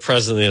only the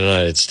president of the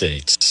United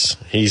States.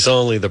 He's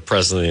only the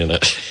president of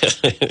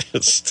the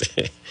United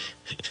States.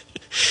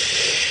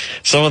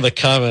 Some of the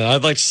comment,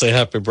 I'd like to say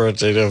happy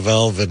birthday to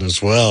Velvin as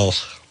well.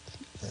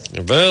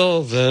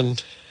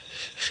 Velvin.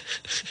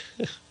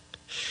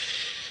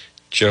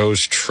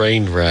 Joe's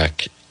train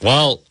wreck.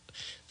 Well,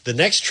 the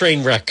next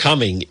train wreck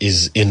coming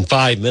is in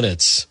 5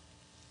 minutes.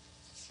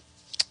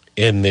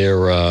 And they're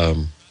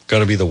going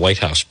to be the White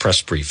House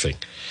press briefing.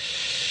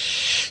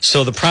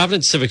 So the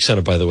Providence Civic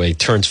Center, by the way,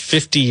 turns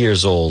 50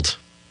 years old.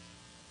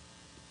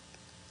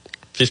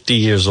 50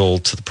 years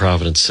old to the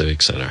Providence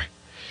Civic Center.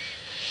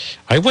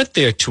 I went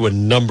there to a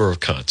number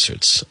of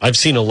concerts. I've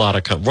seen a lot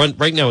of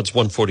right now it's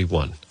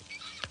 141.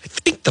 I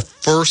think the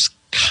first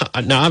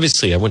now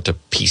obviously I went to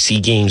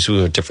PC games.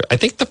 We went different. I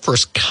think the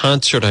first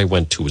concert I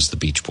went to was the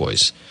Beach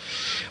Boys.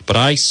 But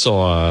I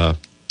saw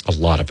a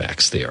lot of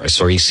acts there. I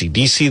saw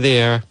AC/DC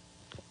there.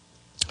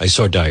 I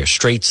saw Dire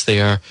Straits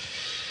there.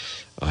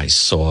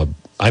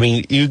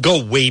 You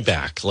go way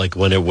back, like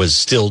when it was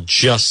still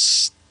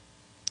just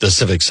the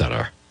Civic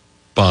Center.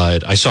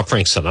 But I saw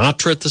Frank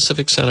Sinatra at the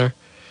Civic Center.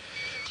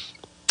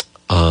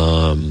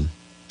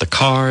 The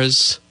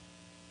Cars,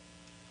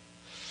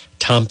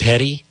 Tom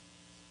Petty.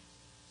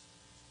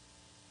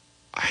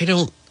 I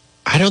don't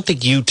think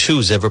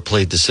U2's ever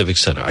played the Civic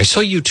Center. I saw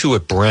U2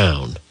 at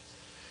Brown,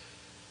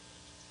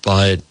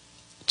 but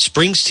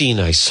Springsteen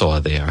I saw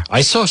there.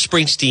 I saw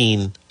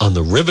Springsteen on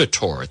the River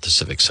Tour at the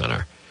Civic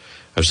Center.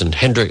 I was in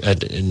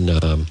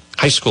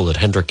high school at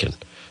Hendricken,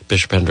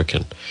 Bishop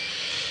Hendricken.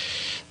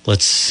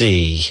 Let's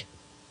see.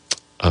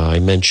 I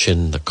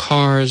mentioned the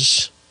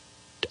Cars.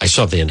 I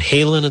saw Van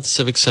Halen at the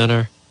Civic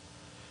Center.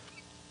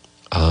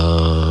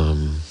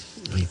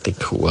 Let me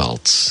think who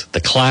else.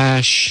 The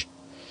Clash.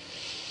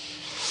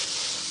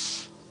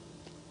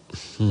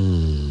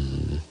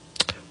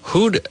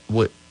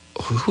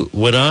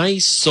 When I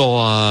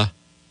saw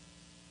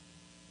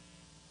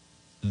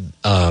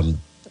the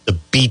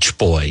Beach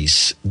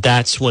Boys,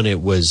 that's when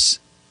it was.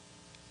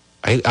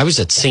 I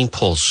was at St.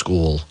 Paul's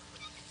School,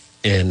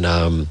 and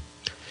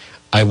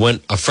I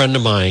went. A friend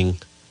of mine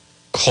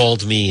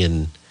called me,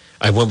 and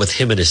I went with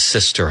him and his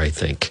sister, I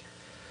think.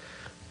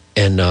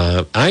 And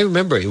I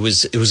remember it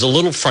was a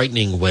little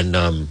frightening when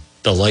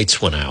the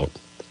lights went out,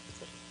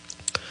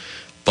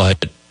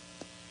 but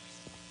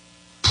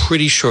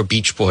pretty sure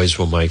Beach Boys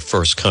were my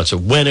first concert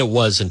when it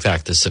was, in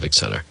fact, the Civic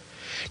Center.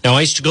 Now,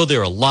 I used to go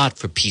there a lot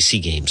for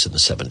PC games in the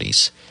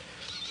 70s,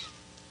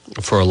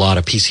 for a lot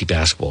of PC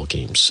basketball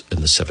games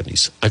in the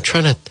 70s. I'm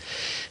trying to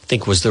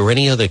think, was there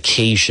any other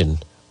occasion?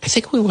 I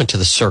think we went to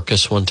the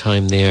circus one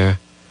time there.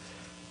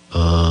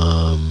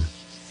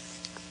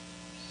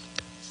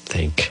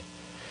 Think.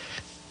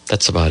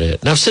 That's about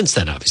it. Now, since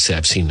then, obviously,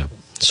 I've seen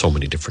so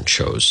many different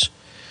shows.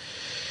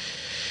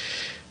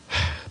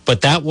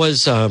 But that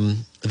was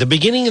the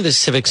beginning of the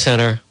Civic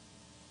Center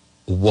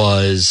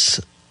was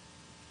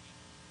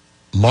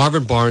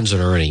Marvin Barnes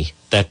and Ernie,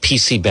 that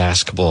PC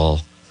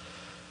basketball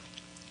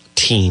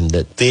team,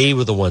 that they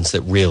were the ones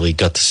that really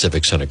got the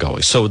Civic Center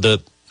going. So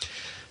the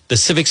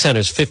Civic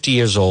Center is 50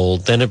 years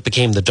old. Then it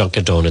became the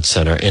Dunkin' Donuts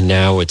Center, and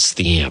now it's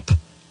the AMP,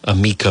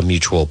 Amica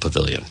Mutual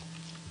Pavilion.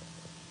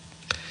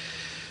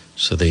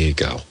 So there you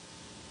go.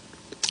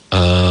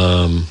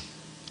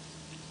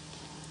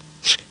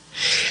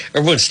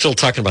 Everyone's still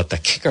talking about the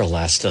kicker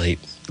last night.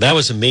 That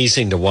was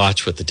amazing to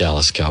watch with the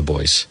Dallas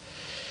Cowboys.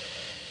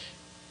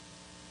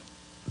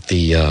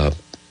 The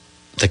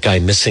guy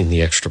missing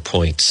the extra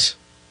points.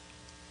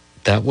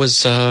 That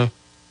was that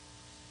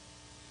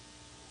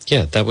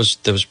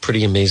was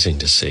pretty amazing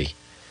to see.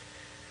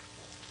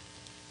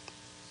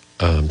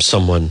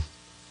 Someone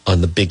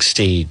on the big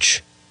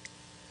stage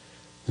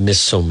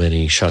miss so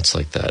many shots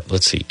like that.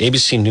 Let's see.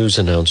 ABC News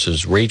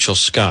announces Rachel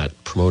Scott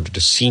promoted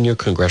to senior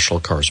congressional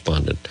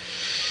correspondent.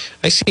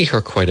 I see her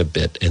quite a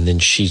bit, and then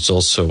she's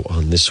also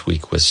on This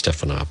Week with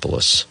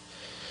Stephanopoulos.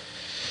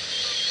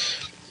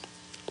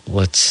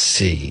 Let's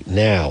see.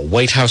 Now,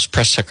 White House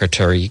press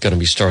secretary going to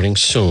be starting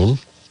soon.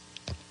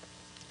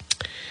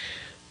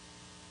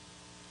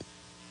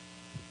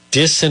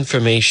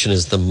 Disinformation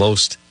is the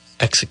most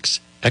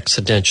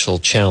existential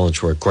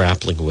challenge we're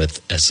grappling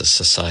with as a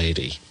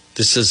society.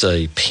 This is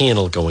a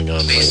panel going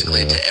on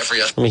basically right now. To every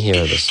other. Let me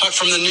hear this. Talk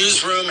from the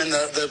newsroom and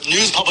the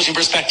news publishing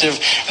perspective,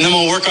 and then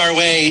we'll work our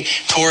way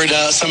toward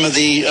some of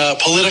the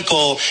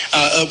political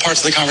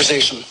parts of the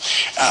conversation.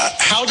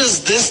 How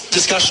does this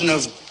discussion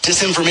of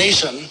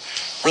disinformation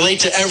relate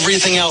to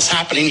everything else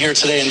happening here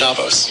today in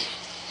Davos?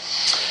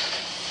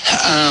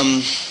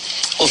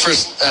 Well,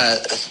 first,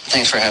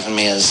 thanks for having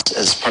me as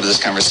part of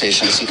this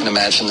conversation. As you can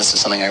imagine, this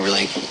is something I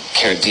really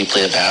care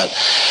deeply about.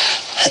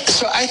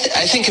 So I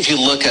think if you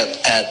look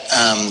at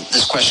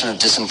this question of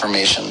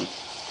disinformation,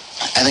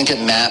 I think it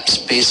maps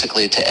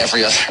basically to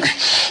every other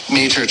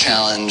major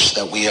challenge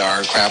that we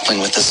are grappling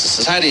with as a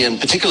society, and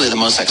particularly the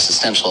most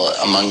existential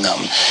among them.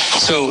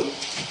 So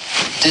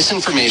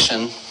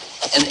disinformation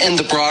and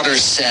the broader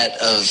set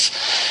of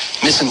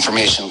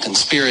misinformation,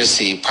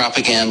 conspiracy,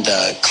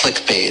 propaganda,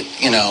 clickbait,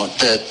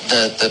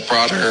 the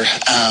broader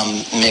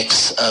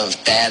mix of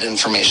bad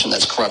information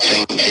that's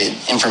corrupting the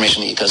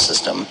information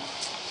ecosystem.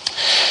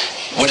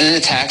 What it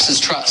attacks is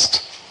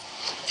trust.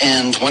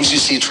 And once you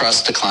see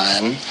trust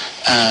decline,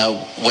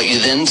 what you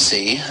then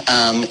see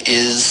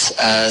is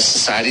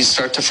societies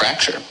start to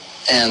fracture.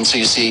 And so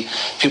you see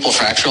people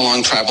fracture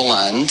along tribal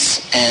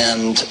lines,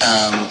 and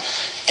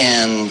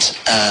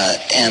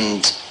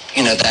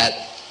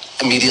that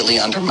immediately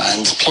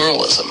undermines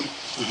pluralism.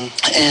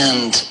 Mm-hmm.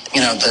 And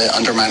the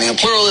undermining of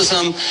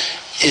pluralism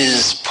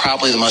is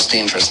probably the most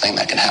dangerous thing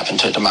that can happen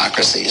to a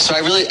democracy. So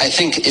I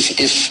think if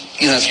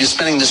you're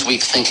spending this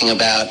week thinking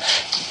about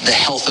the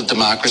health of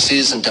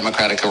democracies and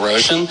democratic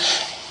erosion,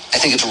 I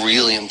think it's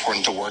really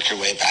important to work your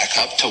way back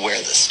up to where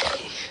this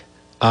started.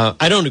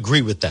 I don't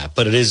agree with that,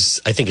 but I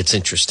think it's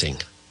interesting.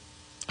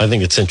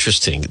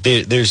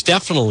 There's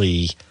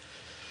definitely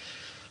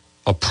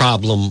a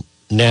problem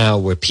now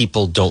where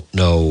people don't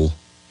know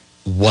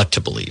what to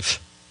believe.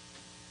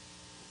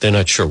 They're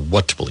not sure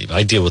what to believe.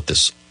 I deal with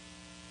this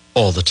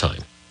all the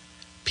time.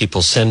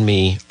 People send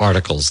me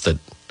articles that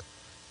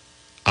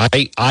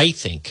I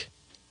think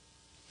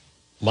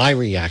my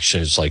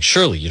reaction is like,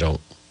 surely you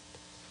don't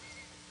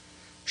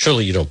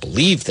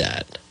believe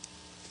that.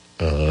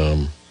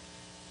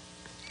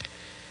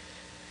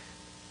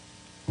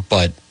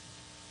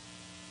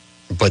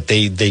 But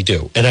they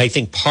do. And I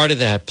think part of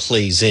that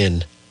plays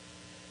in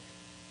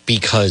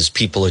because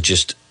people are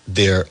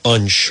they're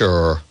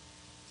unsure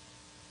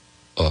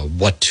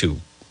what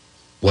to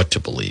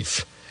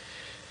believe.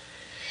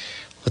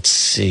 Let's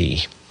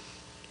see.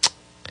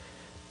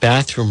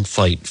 Bathroom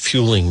fight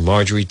fueling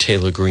Marjorie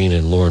Taylor Greene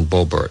and Lauren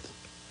Boebert.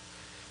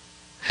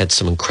 Had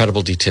some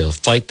incredible detail.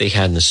 Fight they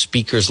had in the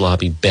Speaker's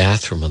lobby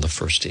bathroom on the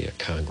first day of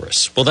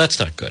Congress. Well, that's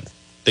not good.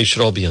 They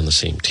should all be on the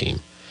same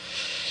team.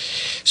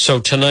 So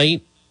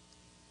tonight,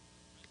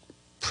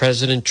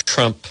 President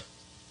Trump,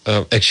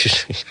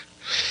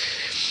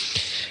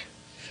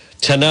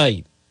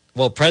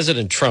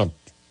 President Trump,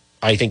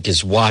 I think,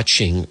 is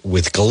watching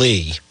with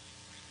glee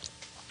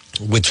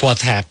with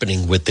what's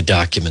happening with the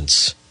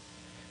documents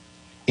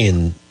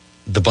in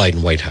the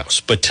Biden White House.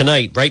 But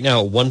tonight, right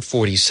now at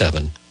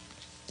 1:47,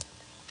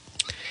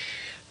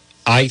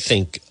 I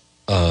think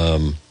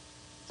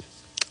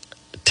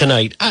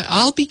tonight,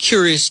 I'll be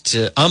curious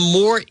I'm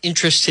more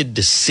interested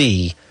to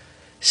see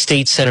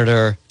State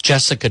Senator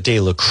Jessica De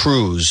La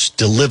Cruz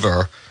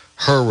deliver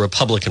her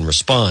Republican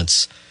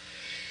response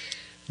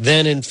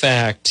than, in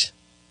fact,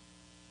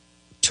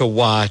 to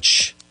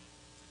watch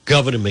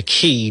Governor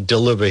McKee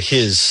deliver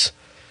his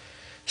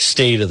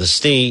State of the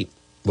State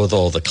with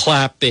all the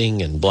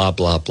clapping and blah,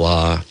 blah,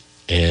 blah.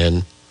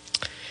 And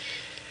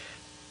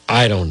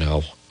I don't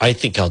know. I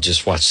think I'll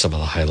just watch some of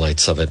the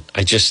highlights of it.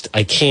 I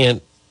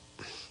can't.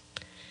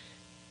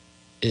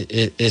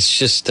 It's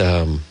just,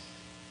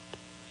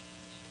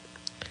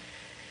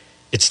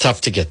 it's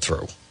tough to get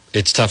through.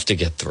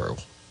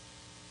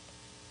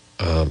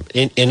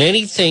 In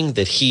anything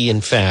that he,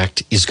 in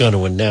fact, is going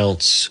to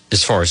announce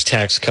as far as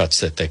tax cuts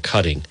that they're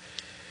cutting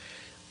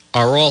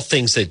are all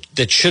things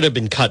that should have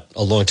been cut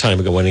a long time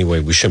ago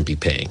anyway. We shouldn't be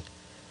paying.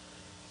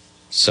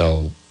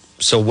 So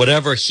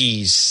whatever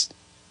he's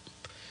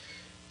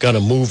going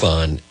to move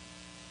on,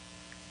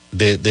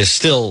 they're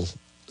still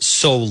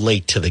so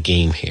late to the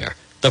game here.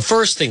 The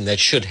first thing that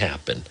should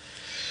happen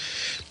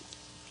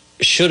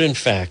should, in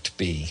fact,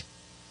 be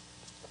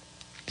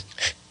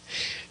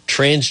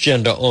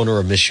transgender owner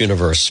of Miss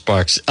Universe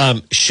Sparks,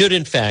 should,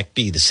 in fact,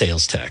 be the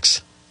sales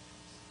tax.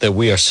 That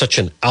we are such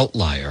an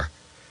outlier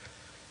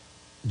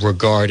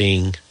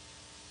regarding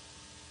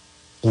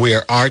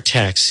where our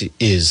tax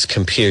is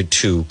compared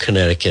to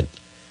Connecticut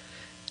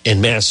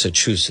and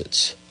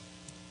Massachusetts.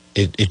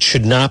 It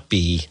should not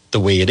be the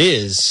way it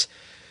is,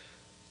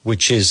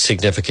 which is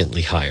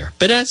significantly higher.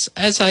 But as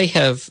I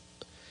have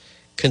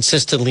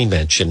consistently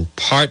mentioned,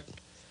 part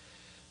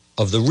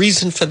of the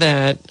reason for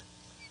that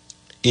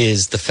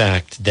is the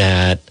fact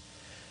that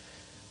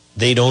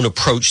they don't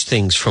approach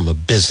things from a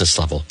business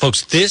level.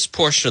 Folks, this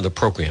portion of the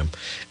program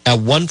at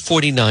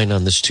 1:49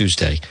 on this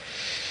Tuesday,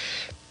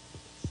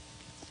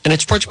 and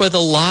it's brought to you by the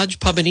Lodge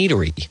Pub and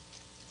Eatery,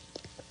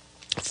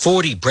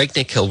 40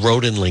 Breakneck Hill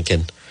Road in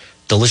Lincoln.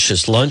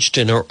 Delicious lunch,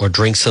 dinner, or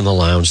drinks in the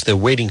lounge. They're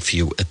waiting for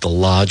you at the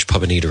Lodge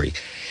Pub and Eatery.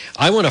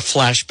 I want to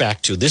flash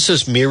back to, this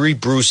is Mary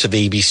Bruce of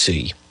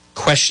ABC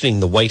questioning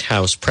the White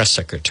House press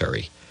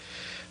secretary,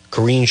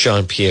 Karine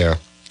Jean-Pierre,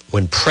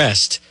 when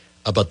pressed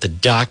about the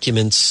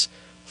documents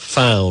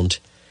found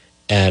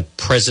at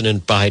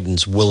President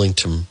Biden's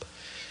Wellington,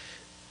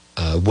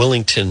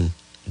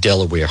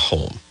 Delaware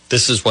home.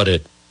 This is what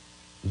it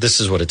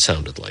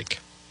sounded like.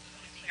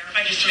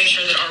 Clarify just to make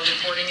sure that our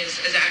reporting is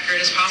as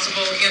accurate as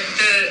possible.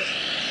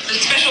 the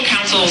special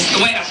counsel's, the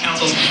White House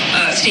counsel's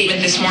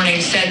statement this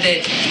morning said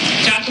that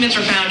documents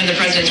were found in the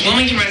president's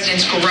Wilmington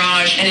residence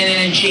garage and in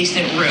an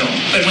adjacent room.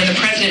 But when the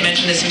president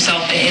mentioned this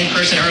himself in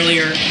person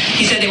earlier,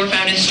 he said they were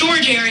found in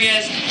storage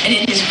areas and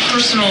in his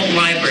personal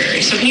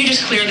library. So can you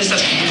just clear this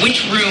up?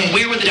 Which room,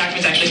 where were the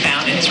documents actually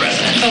found in his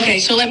residence? Okay,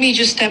 so let me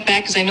just step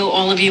back because I know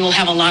all of you will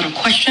have a lot of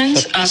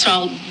questions. So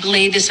I'll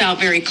lay this out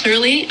very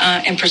clearly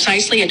and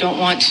precisely. I don't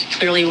want,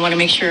 clearly we want to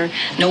make sure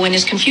no one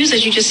is confused.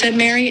 As you just said,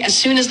 Mary, as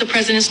soon as the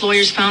president's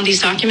lawyers found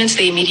these documents,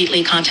 they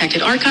immediately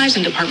contacted Archives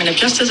and Department of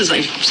Justice, as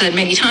I've said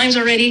many times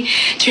already,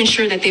 to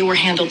ensure that they were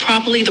handled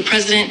properly. The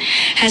president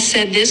has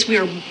said this. We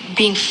are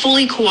being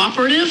fully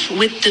cooperative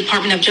with the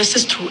Department of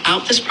Justice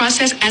throughout this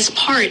process as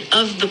part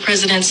of the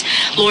president's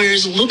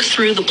lawyers look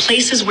through the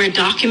places where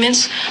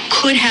documents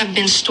could have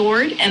been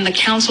stored, and the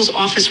counsel's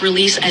office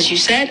released, as you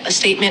said, a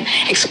statement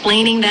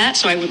explaining that.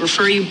 So I would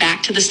refer you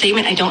back to the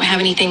statement. I don't have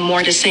anything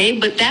more to say,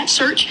 but that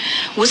search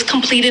was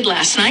completed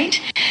last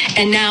night,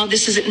 and now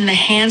this is in the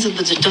hands of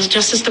the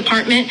Justice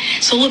Department.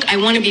 So look, I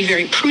want to be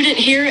very prudent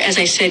here, as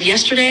I said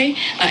yesterday,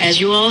 as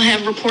you all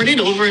have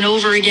reported over and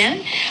over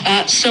again.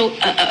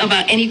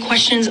 About any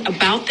questions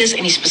about this,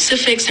 any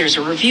specifics, there's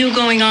a review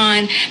going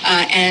on,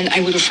 and I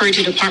would refer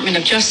to Department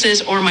of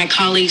Justice or my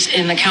colleagues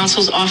in the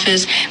counsel's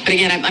office. But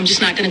again, I'm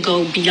just not going to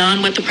go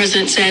beyond what the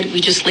president said.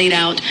 We just laid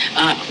out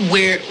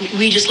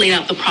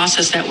the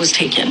process that was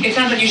taken. It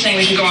sounds like you're saying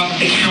we should go off of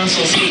the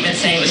counsel's statement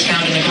saying it was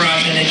found in the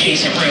garage in an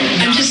adjacent room.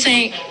 I'm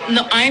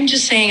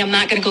just saying I'm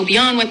not going to go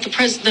beyond what the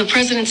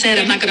president said.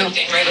 I'm not going to.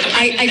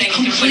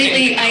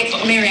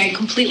 Mary, I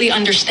completely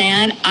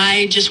understand.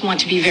 I just want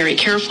to be very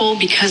careful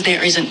because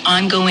there is an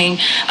ongoing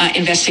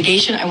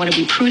investigation. I want to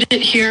be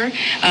prudent here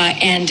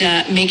and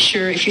make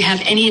sure if you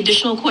have any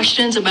additional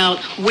questions about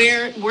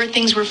where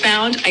things were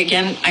found,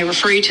 again, I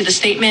refer you to the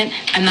statement.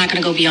 I'm not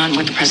going to go beyond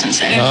what the president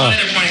said. And one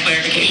other point of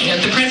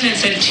clarification. The president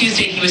said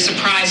Tuesday he was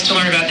surprised to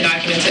learn about the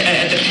documents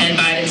at the Penn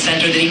Biden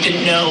Center, that he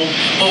didn't know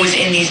what was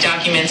in these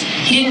documents.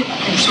 He didn't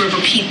sort of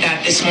repeat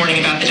that this morning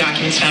about the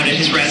documents found at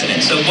his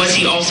residence. So was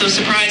he also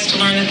surprised to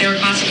learn that there were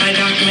classified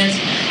documents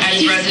at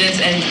his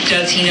residence, and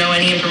does he know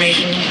any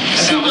information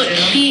about what's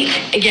in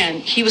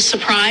them? He was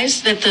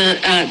surprised that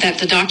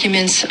the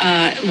documents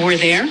were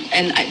there,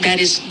 and that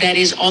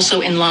is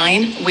also in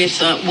line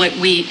with what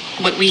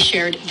we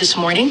shared this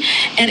morning.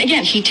 And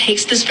again, he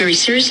takes this very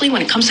seriously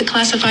when it comes to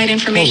classified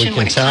information,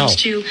 when it comes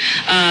to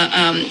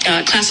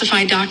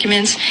classified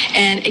documents.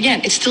 And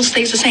again, it still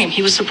stays the same.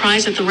 He was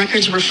surprised that the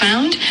records were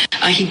found.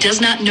 He does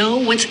not know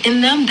what's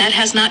in them. That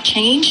has not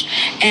changed.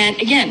 And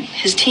again,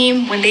 his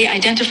team, when they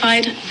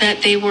identified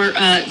that they were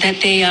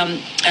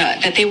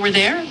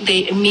there,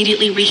 they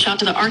immediately reached out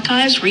to the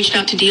archives, reached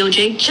out to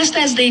DOJ, just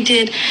as they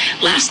did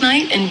last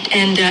night,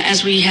 and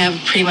as we have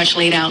pretty much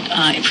laid out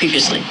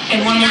previously.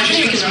 And one more,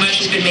 just because much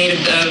has been made of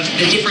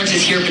the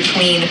differences here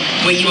between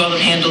the way you all have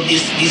handled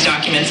these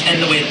documents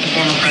and the way that the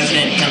former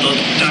president handled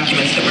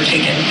documents that were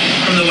taken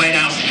from the White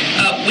House.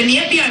 When the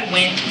FBI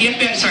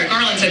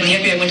Garland said when the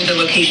FBI went to the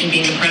location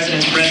being the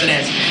president's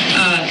residence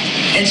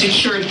and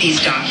secured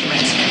these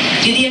documents,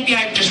 did the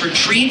FBI just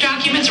retrieve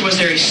documents, or was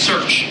there a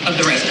search of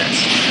the residence?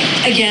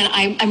 Again,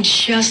 I'm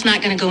just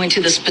not going to go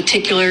into the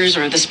particulars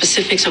or the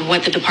specifics of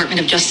what the Department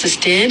of Justice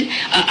did.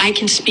 I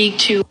can speak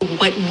to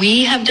what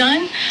we have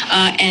done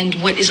and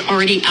what is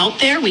already out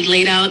there. We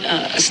laid out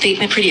a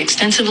statement pretty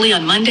extensively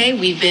on Monday.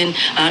 We've been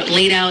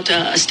laid out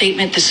a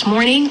statement this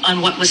morning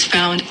on what was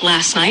found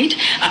last night.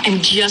 I'm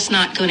just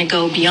not going to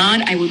go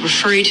beyond. I would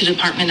refer you to the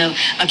Department of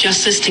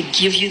Justice to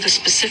give you the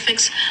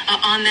specifics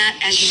on that.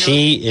 As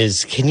you know,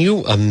 can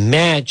you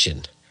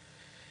imagine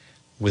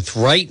with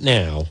right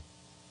now,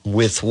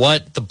 with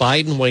what the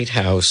Biden White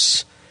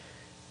House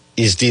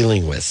is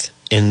dealing with,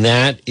 and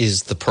that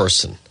is the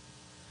person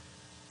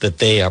that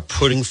they are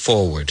putting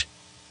forward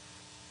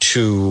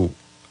to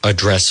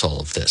address all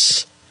of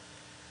this.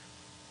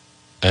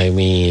 I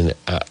mean,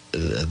 and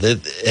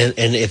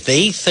if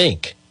they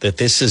think that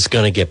this is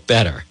going to get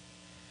better,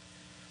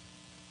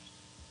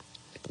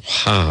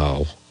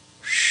 wow.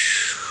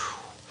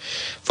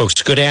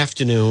 Folks, good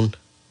afternoon.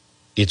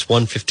 It's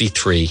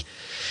 1:53.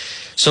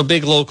 So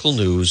big local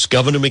news.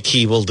 Governor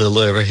McKee will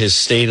deliver his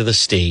State of the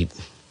State,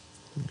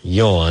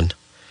 yawn,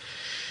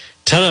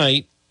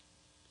 tonight.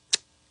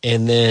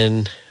 And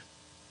then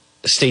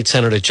State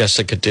Senator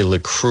Jessica De La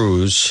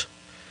Cruz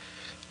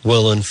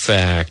will, in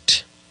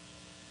fact,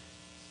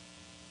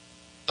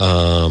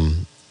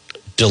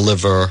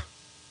 deliver.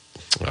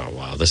 Oh,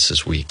 wow, this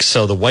is weak.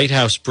 So the White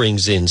House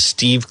brings in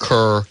Steve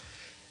Kerr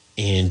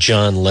and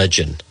John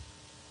Legend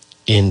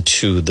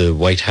into the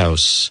White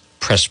House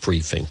press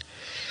briefing,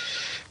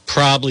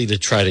 probably to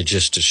try to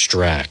just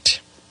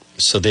distract.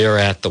 So they're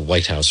at the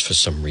White House for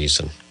some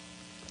reason.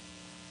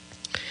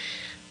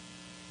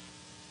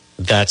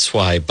 That's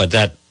why, but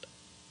that,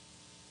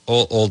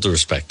 all due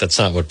respect, that's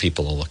not what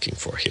people are looking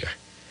for here.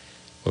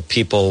 What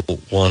people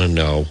want to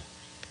know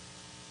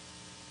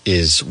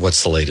is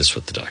what's the latest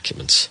with the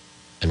documents.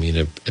 I mean,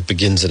 it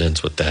begins and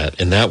ends with that.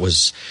 And that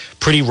was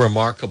pretty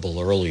remarkable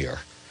earlier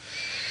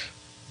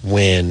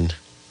when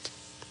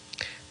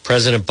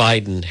President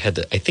Biden had,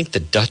 I think the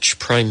Dutch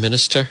prime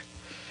minister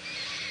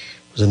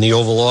was in the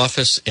Oval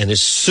Office, and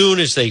as soon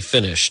as they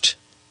finished,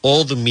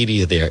 all the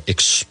media there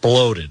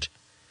exploded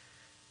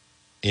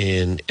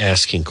in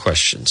asking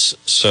questions.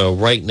 So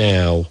right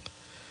now,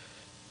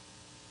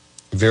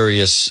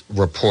 various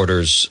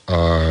reporters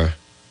are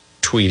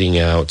tweeting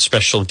out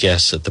special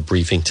guests at the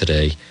briefing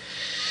today.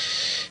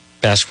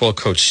 Basketball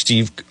coach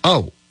Steve.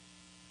 Oh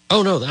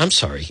no, I'm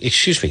sorry.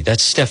 Excuse me.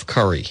 That's Steph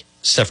Curry.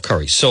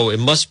 So it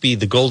must be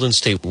the Golden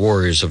State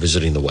Warriors are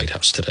visiting the White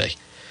House today.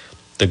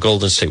 The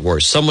Golden State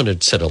Warriors. Someone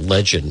had said a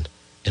legend,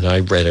 and I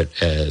read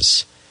it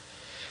as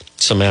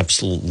some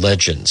absolute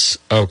legends.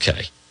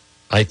 Okay.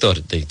 I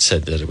thought they'd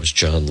said that it was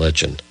John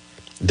Legend.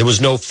 There was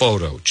no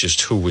photo,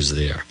 just who was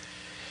there.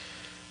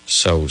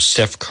 So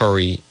Steph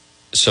Curry,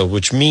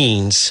 which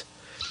means,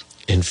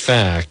 in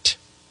fact,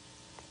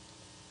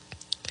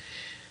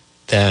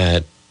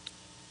 that,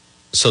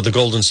 so the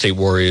Golden State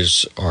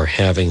Warriors are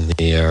having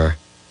their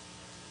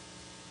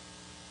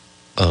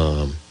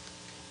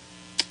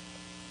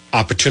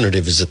opportunity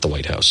to visit the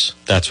White House.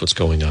 That's what's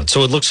going on.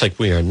 So it looks like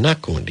we are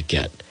not going to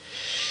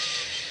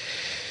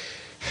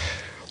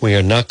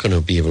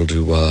be able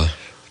to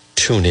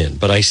tune in.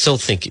 But I still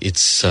think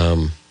it's,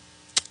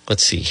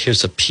 let's see,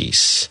 here's a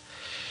piece.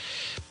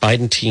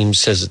 Biden team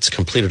says it's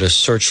completed a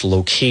search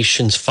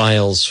locations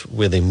files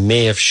where they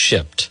may have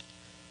shipped.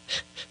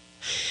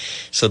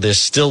 So they're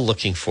still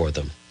looking for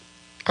them.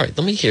 All right,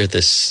 let me hear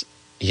this.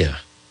 Yeah.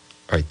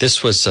 All right,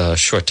 this was a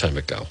short time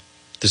ago.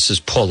 This is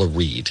Paula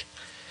Reed.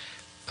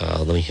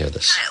 Let me hear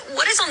this.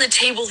 What is on the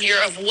table here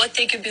of what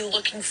they could be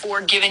looking for,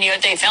 given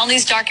they found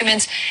these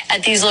documents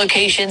at these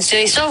locations? Do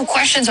they still have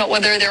questions about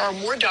whether there are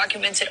more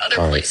documents at other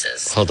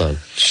places? Hold on.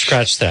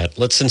 Scratch that.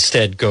 Let's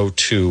instead go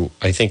to,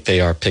 I think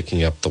they are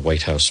picking up the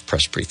White House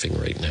press briefing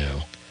right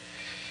now.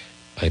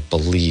 I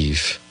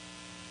believe.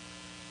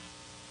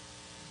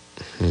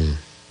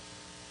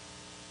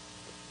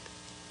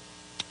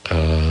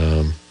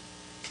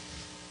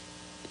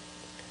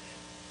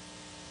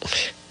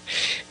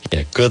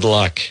 Yeah, good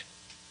luck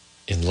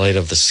in light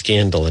of the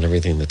scandal and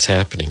everything that's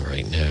happening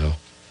right now.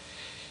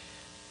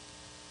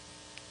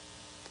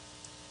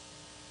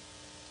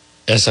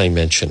 As I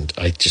mentioned,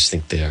 I just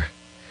think their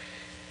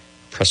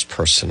press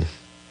person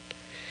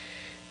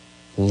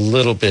a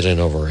little bit in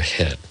over her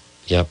head.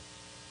 Yep.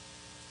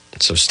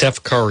 So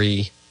Steph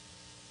Curry,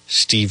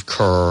 Steve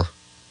Kerr,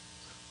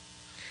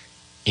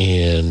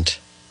 and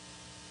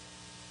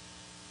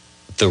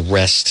the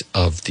rest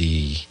of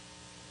the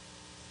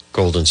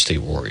Golden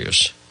State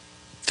Warriors.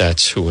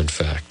 That's who, in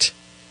fact,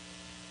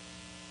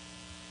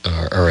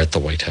 are at the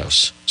White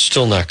House.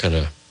 Still not going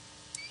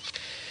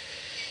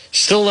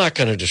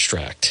to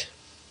distract.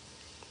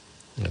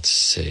 Let's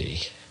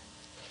see.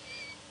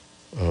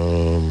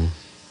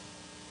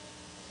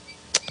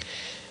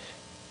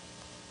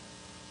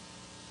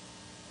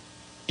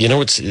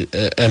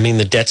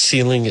 The debt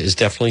ceiling is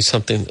definitely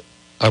something.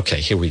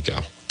 Okay, here we go.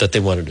 That they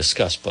want to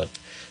discuss, but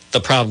the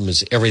problem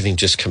is everything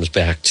just comes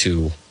back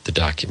to the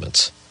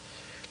documents,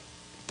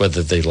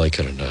 whether they like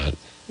it or not.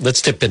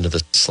 Let's dip into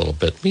this a little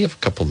bit. We have a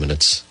couple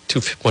minutes.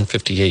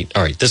 1:58.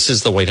 All right, this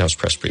is the White House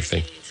press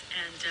briefing.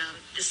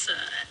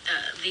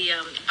 The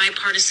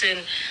bipartisan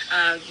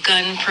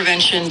gun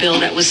prevention bill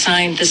that was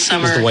signed this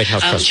summer the White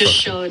House just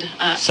showed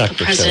the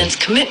president's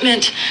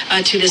commitment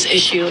to this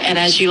issue. And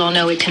as you all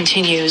know, it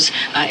continues.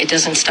 It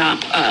doesn't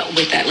stop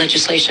with that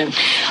legislation.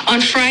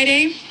 On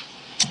Friday,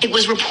 it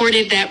was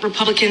reported that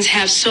Republicans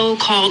have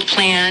so-called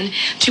plan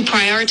to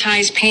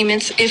prioritize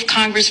payments if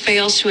Congress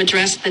fails to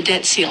address the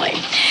debt ceiling.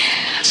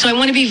 So I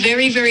want to be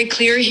very, very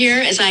clear here,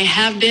 as I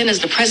have been, as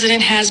the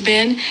president has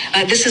been.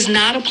 This is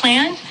not a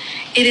plan.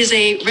 It is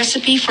a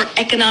recipe for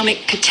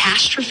economic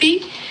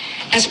catastrophe.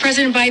 As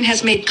President Biden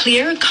has made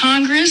clear,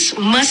 Congress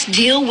must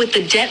deal with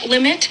the debt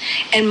limit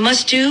and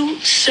must do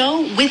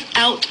so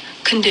without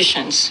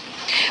conditions.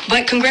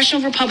 But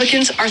congressional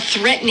Republicans are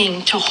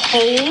threatening to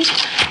hold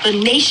the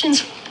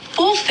nation's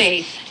full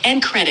faith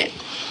and credit,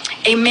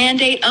 a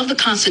mandate of the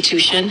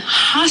Constitution,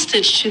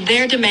 hostage to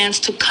their demands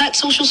to cut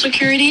Social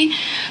Security,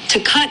 to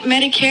cut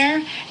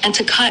Medicare, and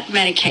to cut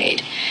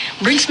Medicaid.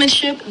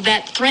 Brinksmanship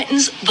that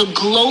threatens the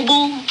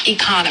global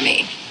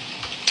economy.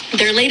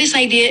 Their latest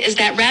idea is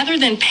that rather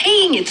than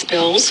paying its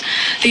bills,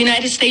 the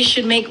United States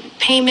should make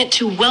payment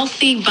to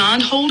wealthy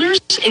bondholders,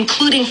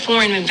 including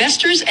foreign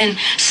investors, and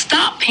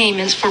stop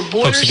payments for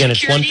border Folks, again,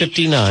 security, it's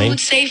 1:59. food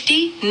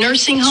safety,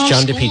 nursing homes,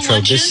 John school DePetro.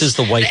 lunches, This is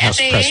the White House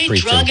FAA, press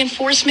briefing. drug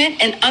enforcement,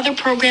 and other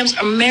programs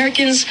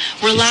Americans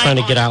rely on. She's trying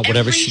to get out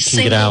whatever she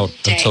can get out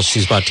until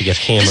she's about to get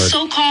hammered. The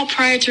so-called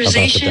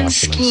prioritization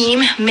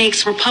scheme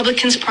makes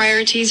Republicans'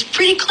 priorities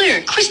pretty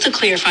clear, crystal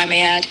clear, if I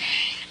may add.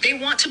 They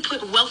want to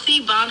put wealthy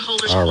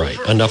bondholders. All right,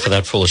 enough of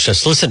that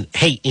foolishness. Listen,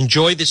 hey,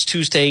 enjoy this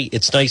Tuesday.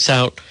 It's nice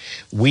out.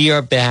 We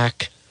are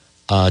back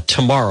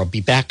tomorrow.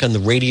 Be back on the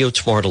radio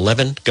tomorrow at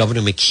 11.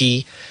 Governor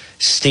McKee,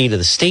 State of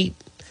the State,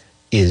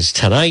 is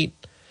tonight,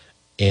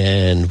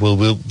 and we'll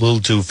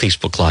do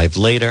Facebook Live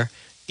later.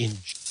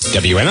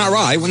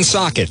 WNRI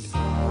Woonsocket.